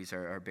the equities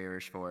are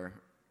bearish for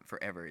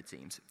forever, it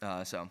seems.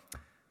 So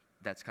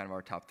that's kind of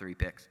our top three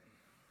picks.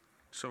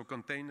 So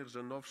containers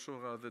and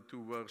offshore are the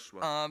two worst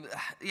ones?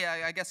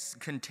 Yeah, I guess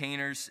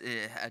containers,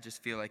 I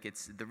just feel like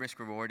the risk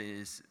reward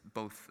is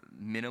both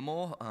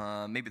minimal,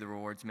 maybe the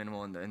reward's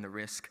minimal and the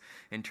risk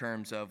in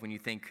terms of when you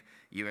think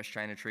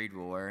U.S.-China trade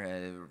war,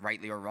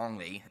 rightly or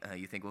wrongly,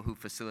 you think, well, who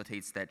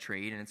facilitates that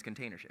trade? And it's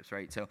container ships,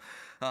 right? So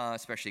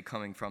especially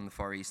coming from the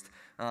Far East.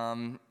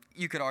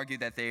 You could argue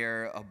that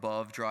they're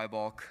above dry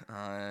bulk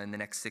in the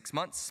next 6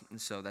 months,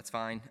 so that's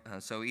fine.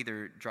 So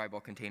either dry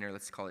bulk container,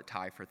 let's call it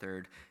tie for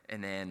third,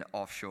 and then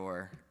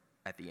offshore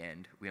at the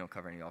end. We don't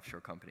cover any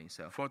offshore companies,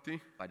 so 40?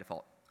 By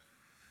default.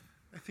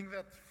 I think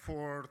that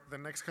for the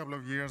next couple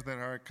of years,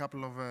 there are a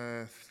couple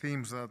of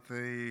themes that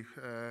they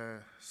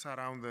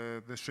surround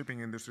the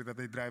shipping industry, that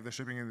they drive the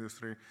shipping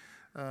industry.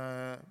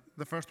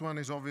 The first one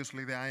is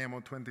obviously the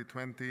IMO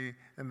 2020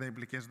 and the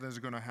implications that it's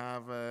going to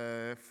have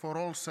for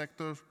all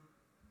sectors,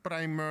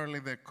 primarily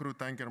the crude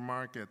tanker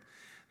market.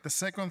 The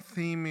second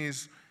theme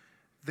is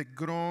the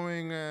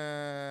growing,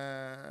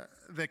 the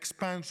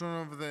expansion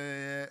of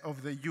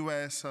the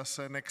U.S. as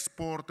an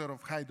exporter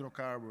of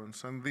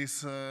hydrocarbons, and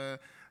this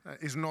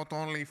is not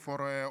only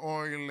for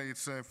oil,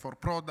 it's for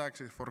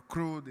products, it's for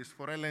crude, it's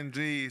for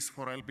LNG, it's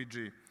for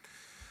LPG.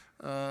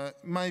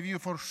 My view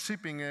for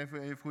shipping,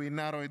 if we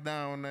narrow it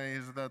down,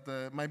 is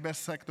that my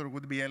best sector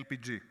would be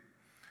LPG.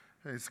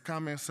 It's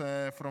coming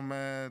from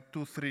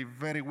 2-3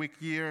 very weak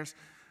years.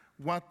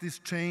 What is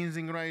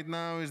changing right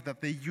now is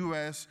that the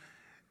U.S.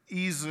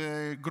 is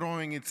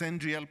growing its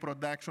NGL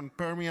production.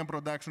 Permian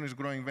production is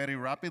growing very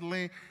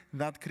rapidly.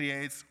 That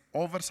creates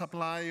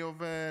oversupply of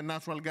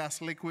natural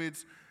gas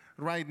liquids.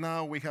 Right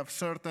now, we have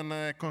certain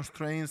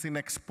constraints in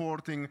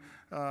exporting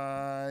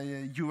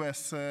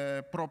U.S.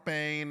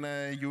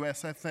 propane,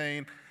 U.S.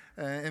 ethane,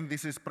 and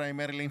this is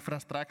primarily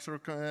infrastructure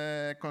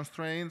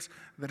constraints.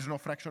 There is no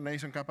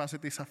fractionation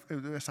capacity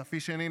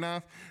sufficient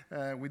enough.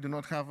 We do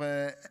not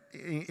have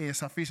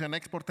sufficient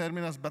export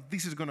terminals, but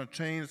this is going to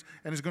change,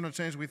 and it's going to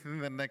change within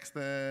the next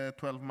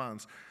 12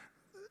 months.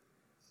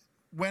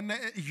 When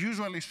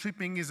usually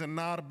shipping is an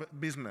arb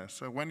business,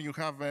 when you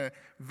have a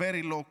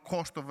very low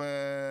cost of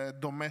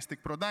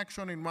domestic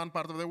production in one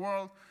part of the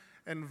world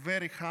and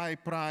very high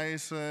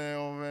price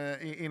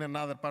in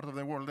another part of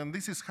the world. And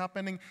this is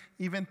happening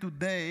even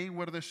today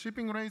where the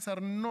shipping rates are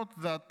not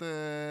that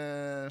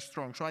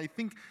strong. So I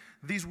think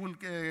this will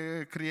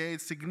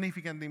create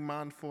significant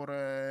demand for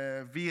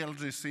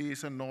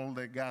VLGCs and all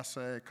the gas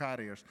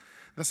carriers.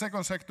 The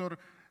second sector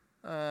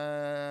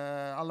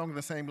along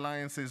the same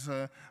lines is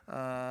the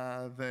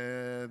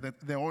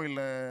oil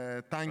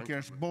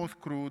tankers, both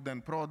crude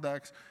and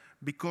products,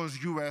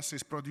 because U.S.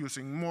 is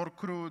producing more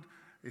crude.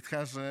 It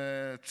has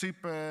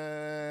cheap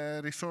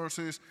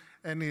resources,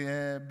 and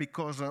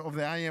because of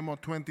the IMO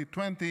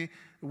 2020,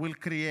 will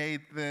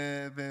create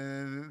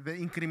the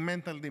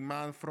incremental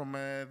demand from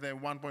the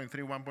 1.3,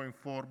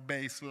 1.4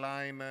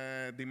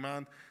 baseline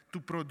demand to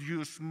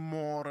produce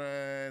more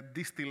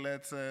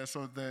distillates,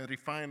 so the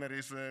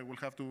refineries will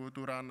have to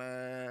run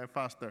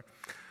faster.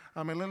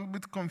 I'm a little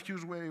bit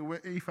confused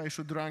if I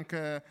should rank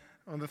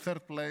on the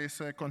third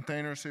place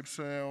container ships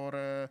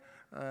or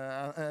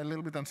a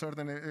little bit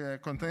uncertain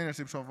container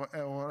ships or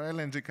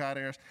LNG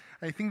carriers.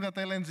 I think that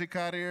LNG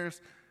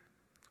carriers,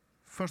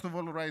 first of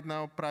all, right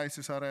now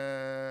prices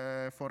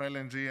are for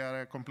LNG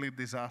are a complete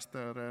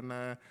disaster,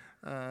 and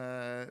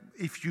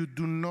if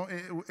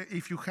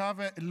you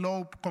have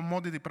low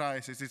commodity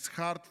prices, it's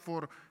hard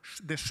for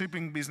the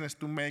shipping business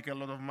to make a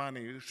lot of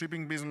money.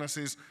 Shipping business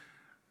is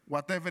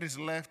whatever is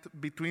left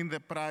between the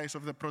price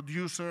of the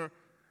producer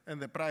and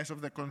the price of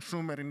the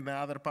consumer in the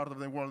other part of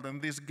the world,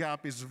 and this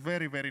gap is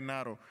very, very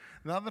narrow.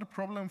 The other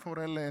problem for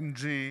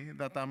LNG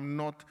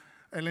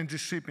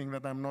shipping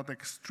that I'm not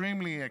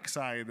extremely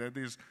excited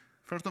is,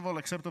 first of all,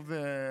 except of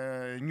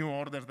the new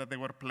orders that they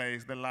were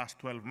placed the last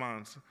 12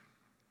 months,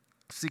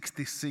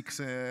 66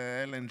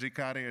 LNG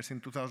carriers in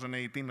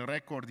 2018,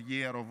 record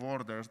year of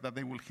orders that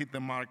they will hit the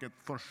market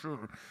for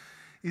sure,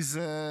 is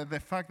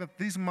the fact that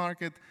this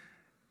market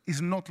is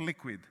not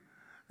liquid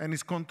and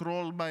is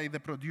controlled by the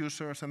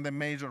producers and the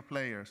major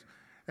players.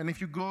 And if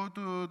you go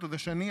to the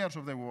Cheniers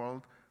of the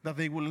world, that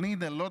they will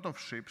need a lot of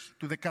ships,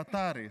 to the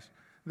Qataris,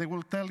 they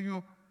will tell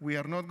you, we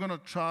are not going to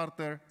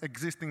charter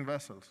existing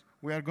vessels.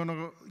 We are going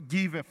to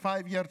give a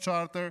 5-year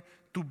charter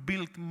to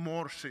build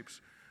more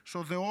ships.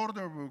 So the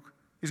order book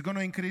is going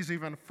to increase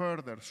even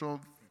further.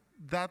 So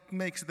that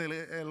makes it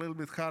a little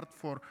bit hard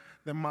for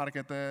the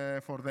market,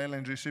 for the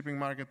LNG shipping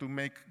market to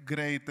make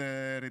great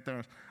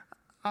returns.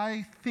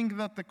 I think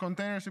that the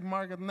container ship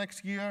market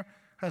next year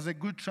has a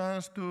good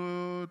chance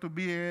to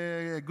be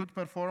a good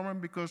performer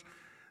because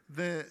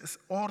the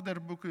order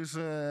book is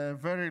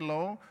very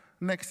low.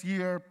 Next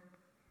year,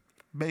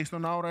 based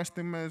on our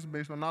estimates,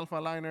 based on Alpha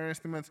Liner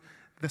estimates,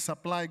 the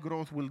supply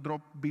growth will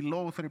drop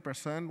below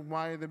 3%.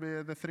 Why the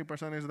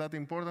 3% is that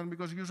important?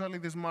 Because usually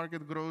this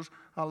market grows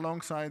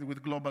alongside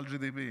with global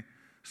GDP.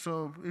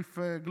 So if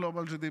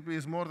global GDP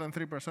is more than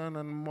 3%,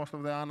 and most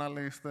of the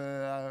analyst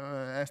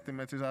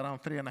estimates is around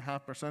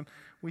 3.5%,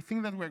 we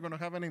think that we're going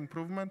to have an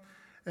improvement.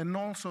 And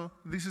also,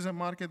 this is a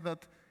market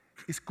that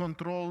is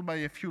controlled by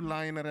a few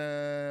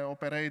liner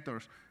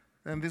operators.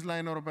 And these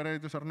liner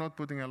operators are not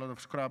putting a lot of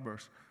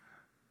scrubbers.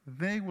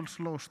 They will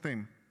slow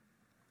steam.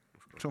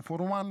 So for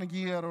 1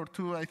 year or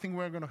two, I think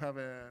we're going to have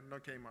an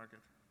okay market.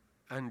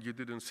 And you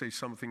didn't say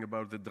something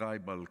about the dry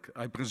bulk.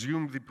 I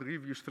presume the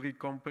previous 3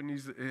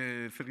 companies,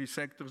 3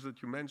 sectors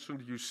that you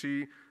mentioned, you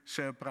see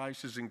share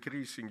prices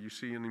increasing. You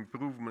see an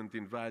improvement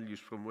in values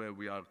from where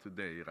we are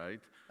today,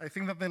 right? I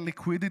think that the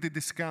liquidity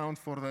discount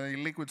for the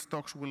liquid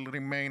stocks will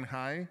remain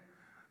high.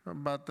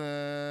 But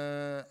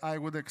I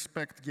would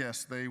expect,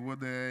 yes, they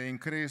would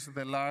increase.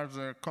 The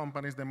larger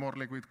companies, the more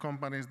liquid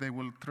companies, they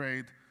will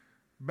trade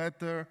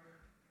better.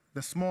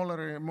 The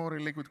smaller, more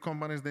illiquid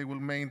companies, they will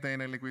maintain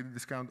a liquidity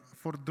discount.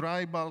 For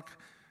dry bulk,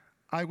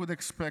 I would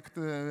expect,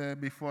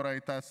 before I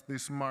touch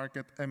this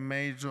market, a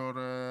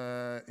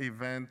major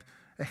event,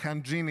 a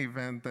Hanjin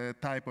event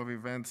type of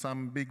event,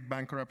 some big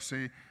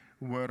bankruptcy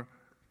where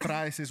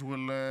prices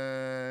will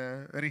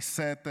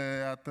reset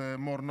at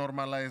more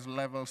normalized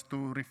levels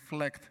to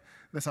reflect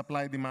the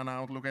supply-demand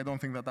outlook. I don't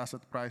think that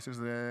asset prices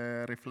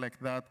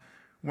reflect that.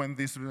 When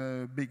this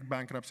big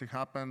bankruptcy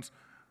happens,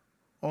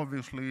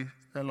 obviously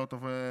a lot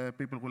of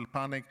people will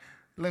panic.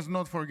 Let's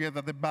not forget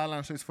that the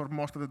balances for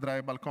most of the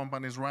dry bulk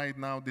companies right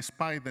now,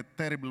 despite the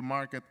terrible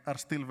market, are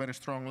still very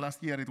strong.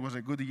 Last year it was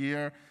a good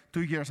year.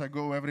 2 years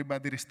ago,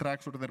 everybody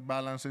restructured their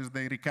balances.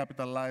 They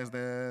recapitalized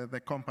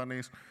the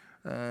companies,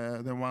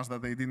 the ones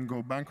that they didn't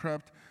go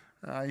bankrupt.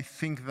 I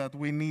think that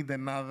we need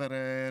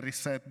another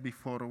reset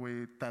before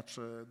we touch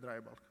dry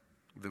bulk.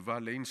 The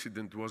Vale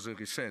incident was a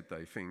reset,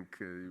 I think,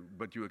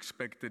 but you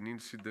expect an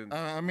incident?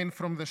 I mean,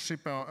 from the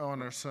ship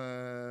owners'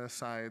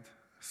 side.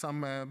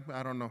 Some,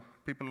 I don't know,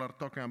 people are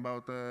talking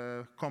about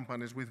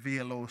companies with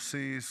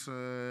VLOCs,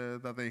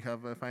 that they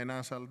have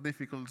financial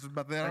difficulties,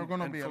 but there are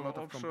going to be a lot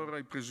of companies. For offshore,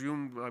 I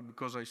presume,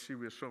 because I see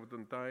we're short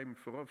on time,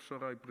 for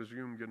offshore, I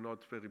presume you're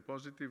not very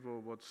positive, or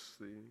what's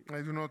the...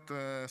 I do not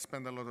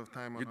spend a lot of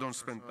time on it. You don't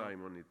spend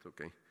time on it,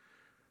 okay.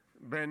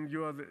 Ben,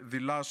 you are the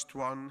last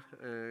one.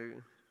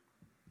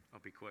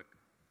 I'll be quick.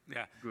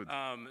 Yeah. Good.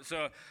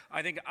 So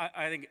I think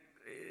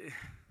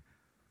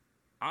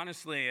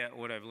honestly,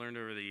 what I've learned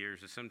over the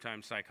years is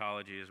sometimes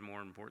psychology is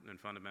more important than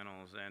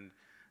fundamentals, and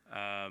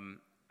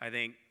I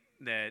think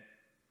that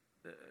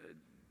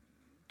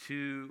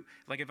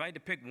if I had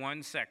to pick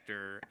one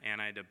sector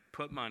and I had to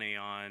put money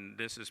on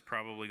this is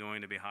probably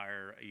going to be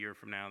higher a year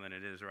from now than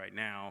it is right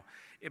now,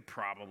 it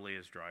probably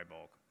is dry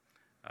bulk.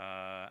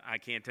 I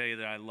can't tell you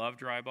that I love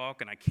dry bulk,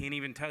 and I can't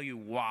even tell you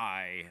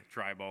why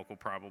dry bulk will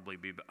probably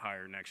be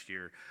higher next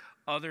year,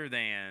 other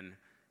than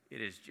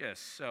it is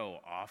just so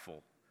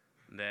awful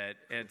that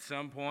at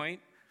some point,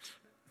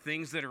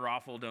 things that are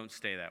awful don't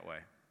stay that way.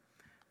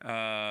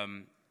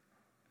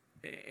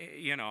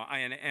 You know,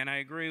 and I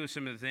agree with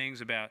some of the things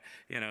about,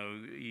 you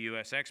know,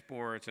 U.S.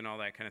 exports and all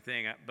that kind of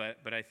thing,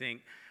 but I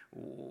think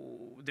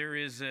there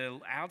is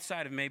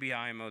outside of maybe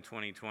IMO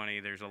 2020,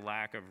 there's a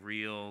lack of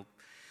real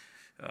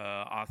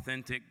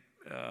authentic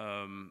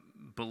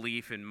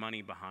belief and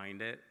money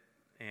behind it.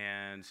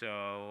 And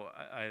so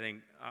I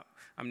think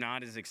I'm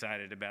not as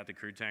excited about the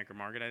crude tanker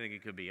market. I think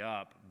it could be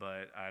up,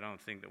 but I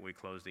don't think that we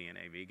close the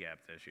NAV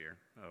gap this year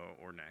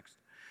or next.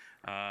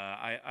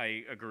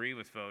 I agree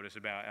with Fotis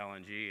about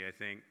LNG. I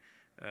think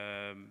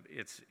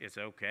it's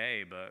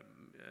okay, but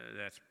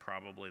that's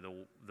probably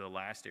the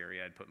last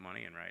area I'd put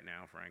money in right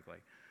now,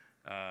 frankly.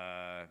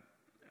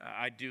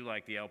 I do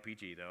like the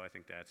LPG, though. I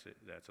think that's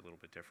a little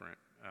bit different.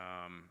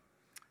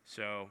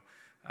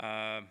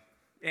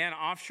 And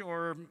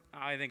offshore,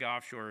 I think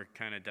offshore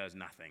kind of does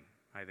nothing.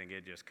 I think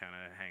it just kind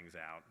of hangs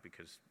out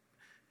because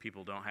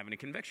people don't have any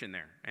conviction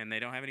there, and they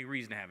don't have any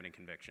reason to have any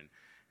conviction.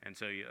 And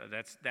so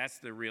that's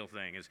the real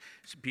thing is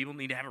people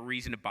need to have a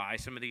reason to buy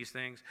some of these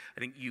things.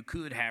 I think you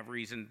could have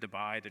reason to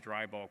buy the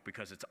dry bulk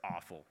because it's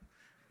awful.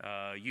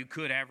 You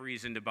could have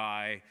reason to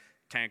buy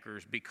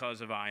tankers because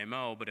of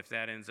IMO, but if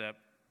that ends up,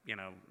 you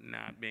know,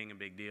 not being a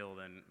big deal,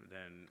 then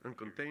And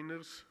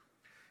containers?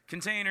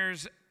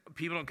 Containers,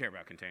 people don't care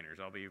about containers.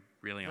 I'll be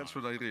really honest.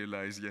 That's what I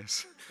realize,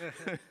 yes.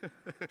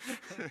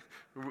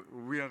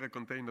 We are a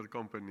container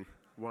company,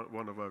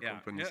 one of our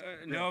companies.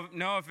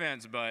 No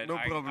offense, but No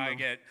problem.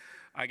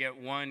 I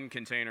get one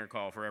container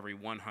call for every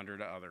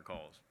 100 other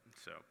calls.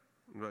 So.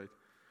 Right.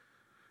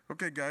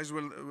 Okay, guys,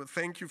 well,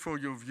 thank you for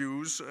your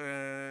views.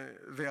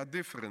 They are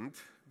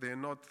different. They're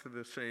not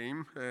the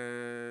same.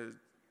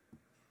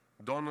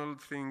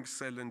 Donald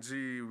thinks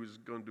LNG is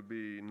going to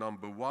be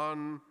number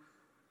one.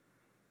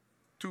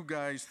 Two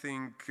guys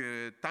think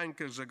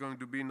tankers are going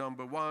to be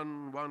number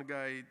one. One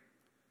guy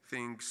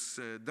thinks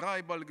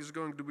dry bulk is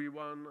going to be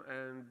one,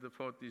 and the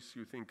fourth is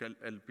you think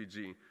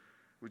LPG.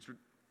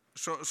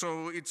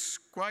 So it's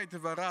quite a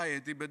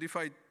variety, but if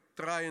I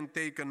try and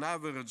take an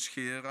average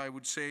here, I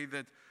would say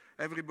that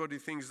everybody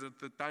thinks that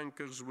the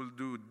tankers will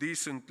do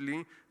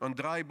decently. On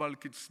dry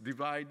bulk, it's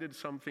divided,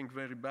 something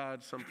very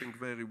bad, something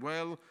very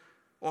well.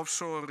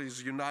 Offshore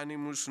is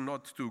unanimous,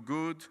 not too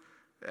good.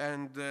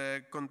 And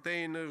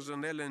containers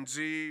and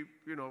LNG,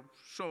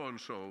 so and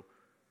so.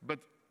 But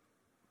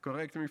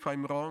correct me if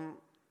I'm wrong,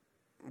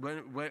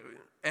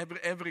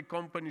 every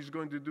company is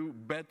going to do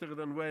better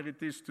than where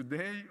it is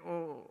today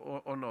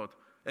or not?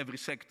 Every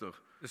sector.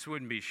 This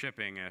wouldn't be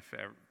shipping if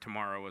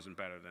tomorrow wasn't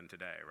better than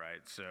today,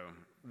 right? So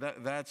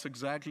that's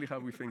exactly how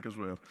we think as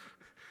well.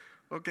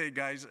 Okay,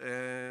 guys.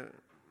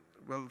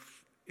 Well,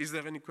 is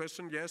there any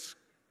question? Yes?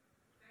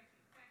 Thank you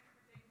for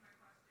taking my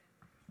question.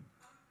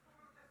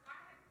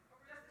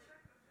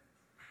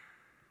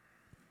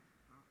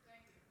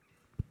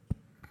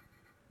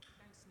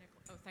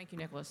 Thank you,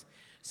 Nicholas.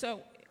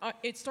 So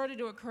it started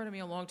to occur to me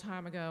a long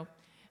time ago,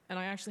 and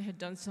I actually had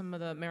done some of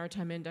the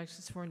maritime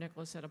indexes for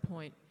Nicholas at a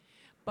point,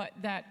 but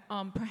that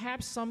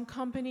perhaps some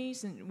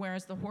companies, and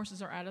whereas the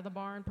horses are out of the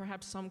barn,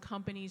 perhaps some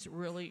companies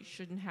really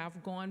shouldn't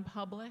have gone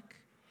public,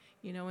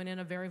 and in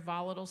a very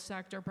volatile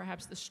sector,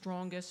 perhaps the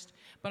strongest.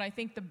 But I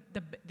think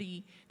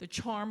the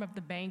charm of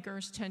the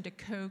bankers tend to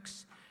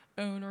coax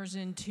owners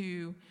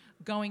into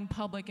going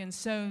public, and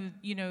so,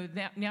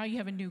 that now you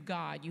have a new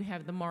god. You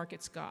have the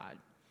market's god.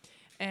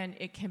 And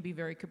it can be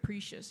very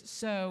capricious.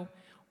 So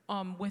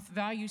with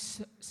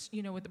values,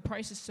 with the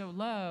prices so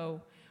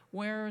low,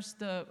 where's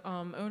the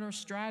owner's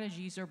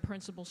strategies or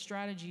principal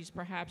strategies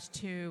perhaps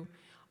to,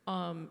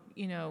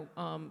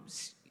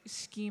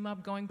 scheme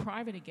up going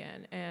private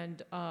again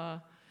and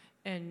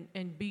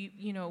be,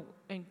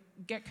 and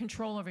get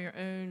control over your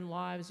own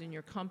lives and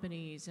your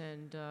companies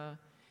and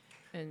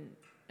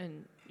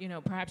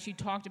perhaps you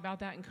talked about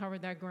that and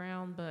covered that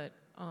ground, but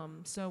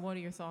so what are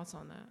your thoughts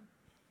on that?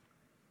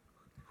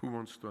 Who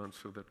wants to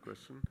answer that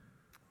question?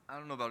 I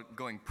don't know about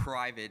going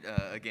private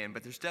again,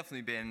 but there's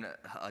definitely been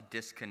a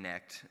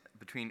disconnect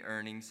between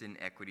earnings and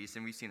equities,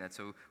 and we've seen that.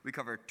 So we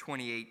cover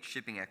 28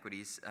 shipping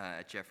equities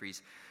at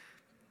Jefferies.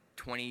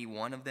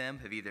 21 of them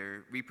have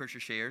either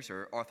repurchased shares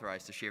or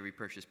authorized a share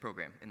repurchase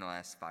program in the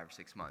last 5 or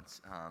 6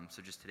 months.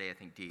 So just today, I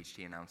think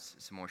DHT announced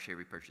some more share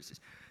repurchases.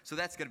 So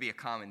that's going to be a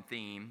common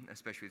theme,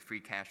 especially with free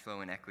cash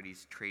flow and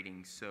equities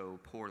trading so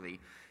poorly.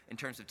 In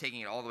terms of taking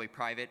it all the way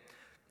private,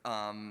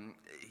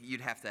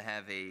 you'd have to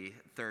have a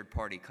third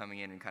party coming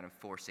in and kind of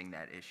forcing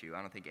that issue.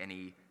 I don't think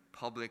any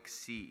public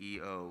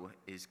CEO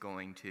is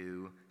going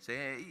to say,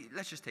 hey,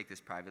 let's just take this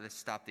private. Let's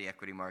stop the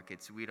equity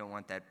markets. We don't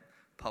want that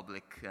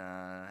public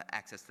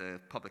access to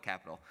public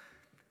capital.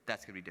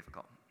 That's going to be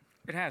difficult.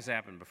 it has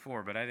happened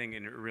before, but I think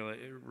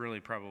really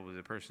probably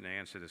the person to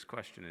answer this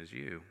question is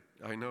you.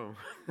 I know.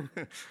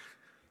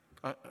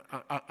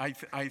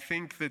 I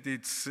think that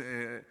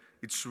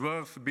it's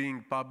worth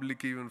being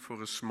public even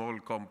for a small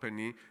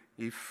company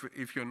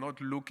if you're not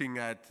looking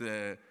at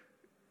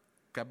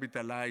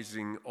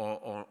capitalizing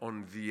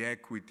on the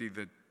equity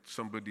that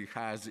somebody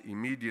has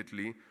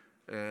immediately.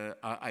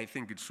 I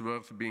think it's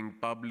worth being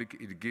public.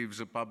 It gives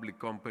a public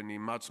company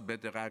much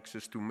better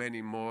access to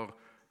many more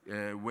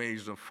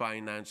ways of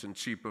finance and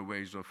cheaper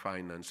ways of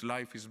finance.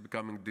 Life is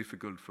becoming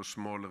difficult for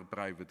smaller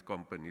private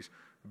companies.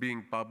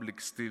 Being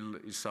public still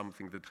is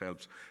something that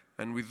helps.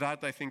 And with that,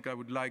 I think I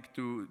would like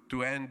to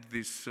end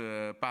this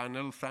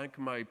panel. Thank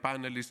my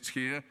panelists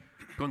here.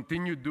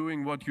 Continue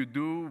doing what you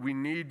do. We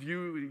need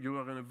you. You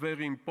are a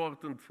very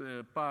important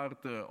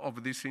part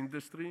of this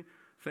industry.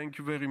 Thank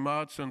you very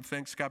much, and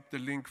thanks Capital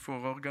Link for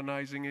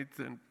organizing it,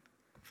 and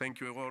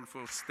thank you all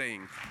for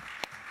staying.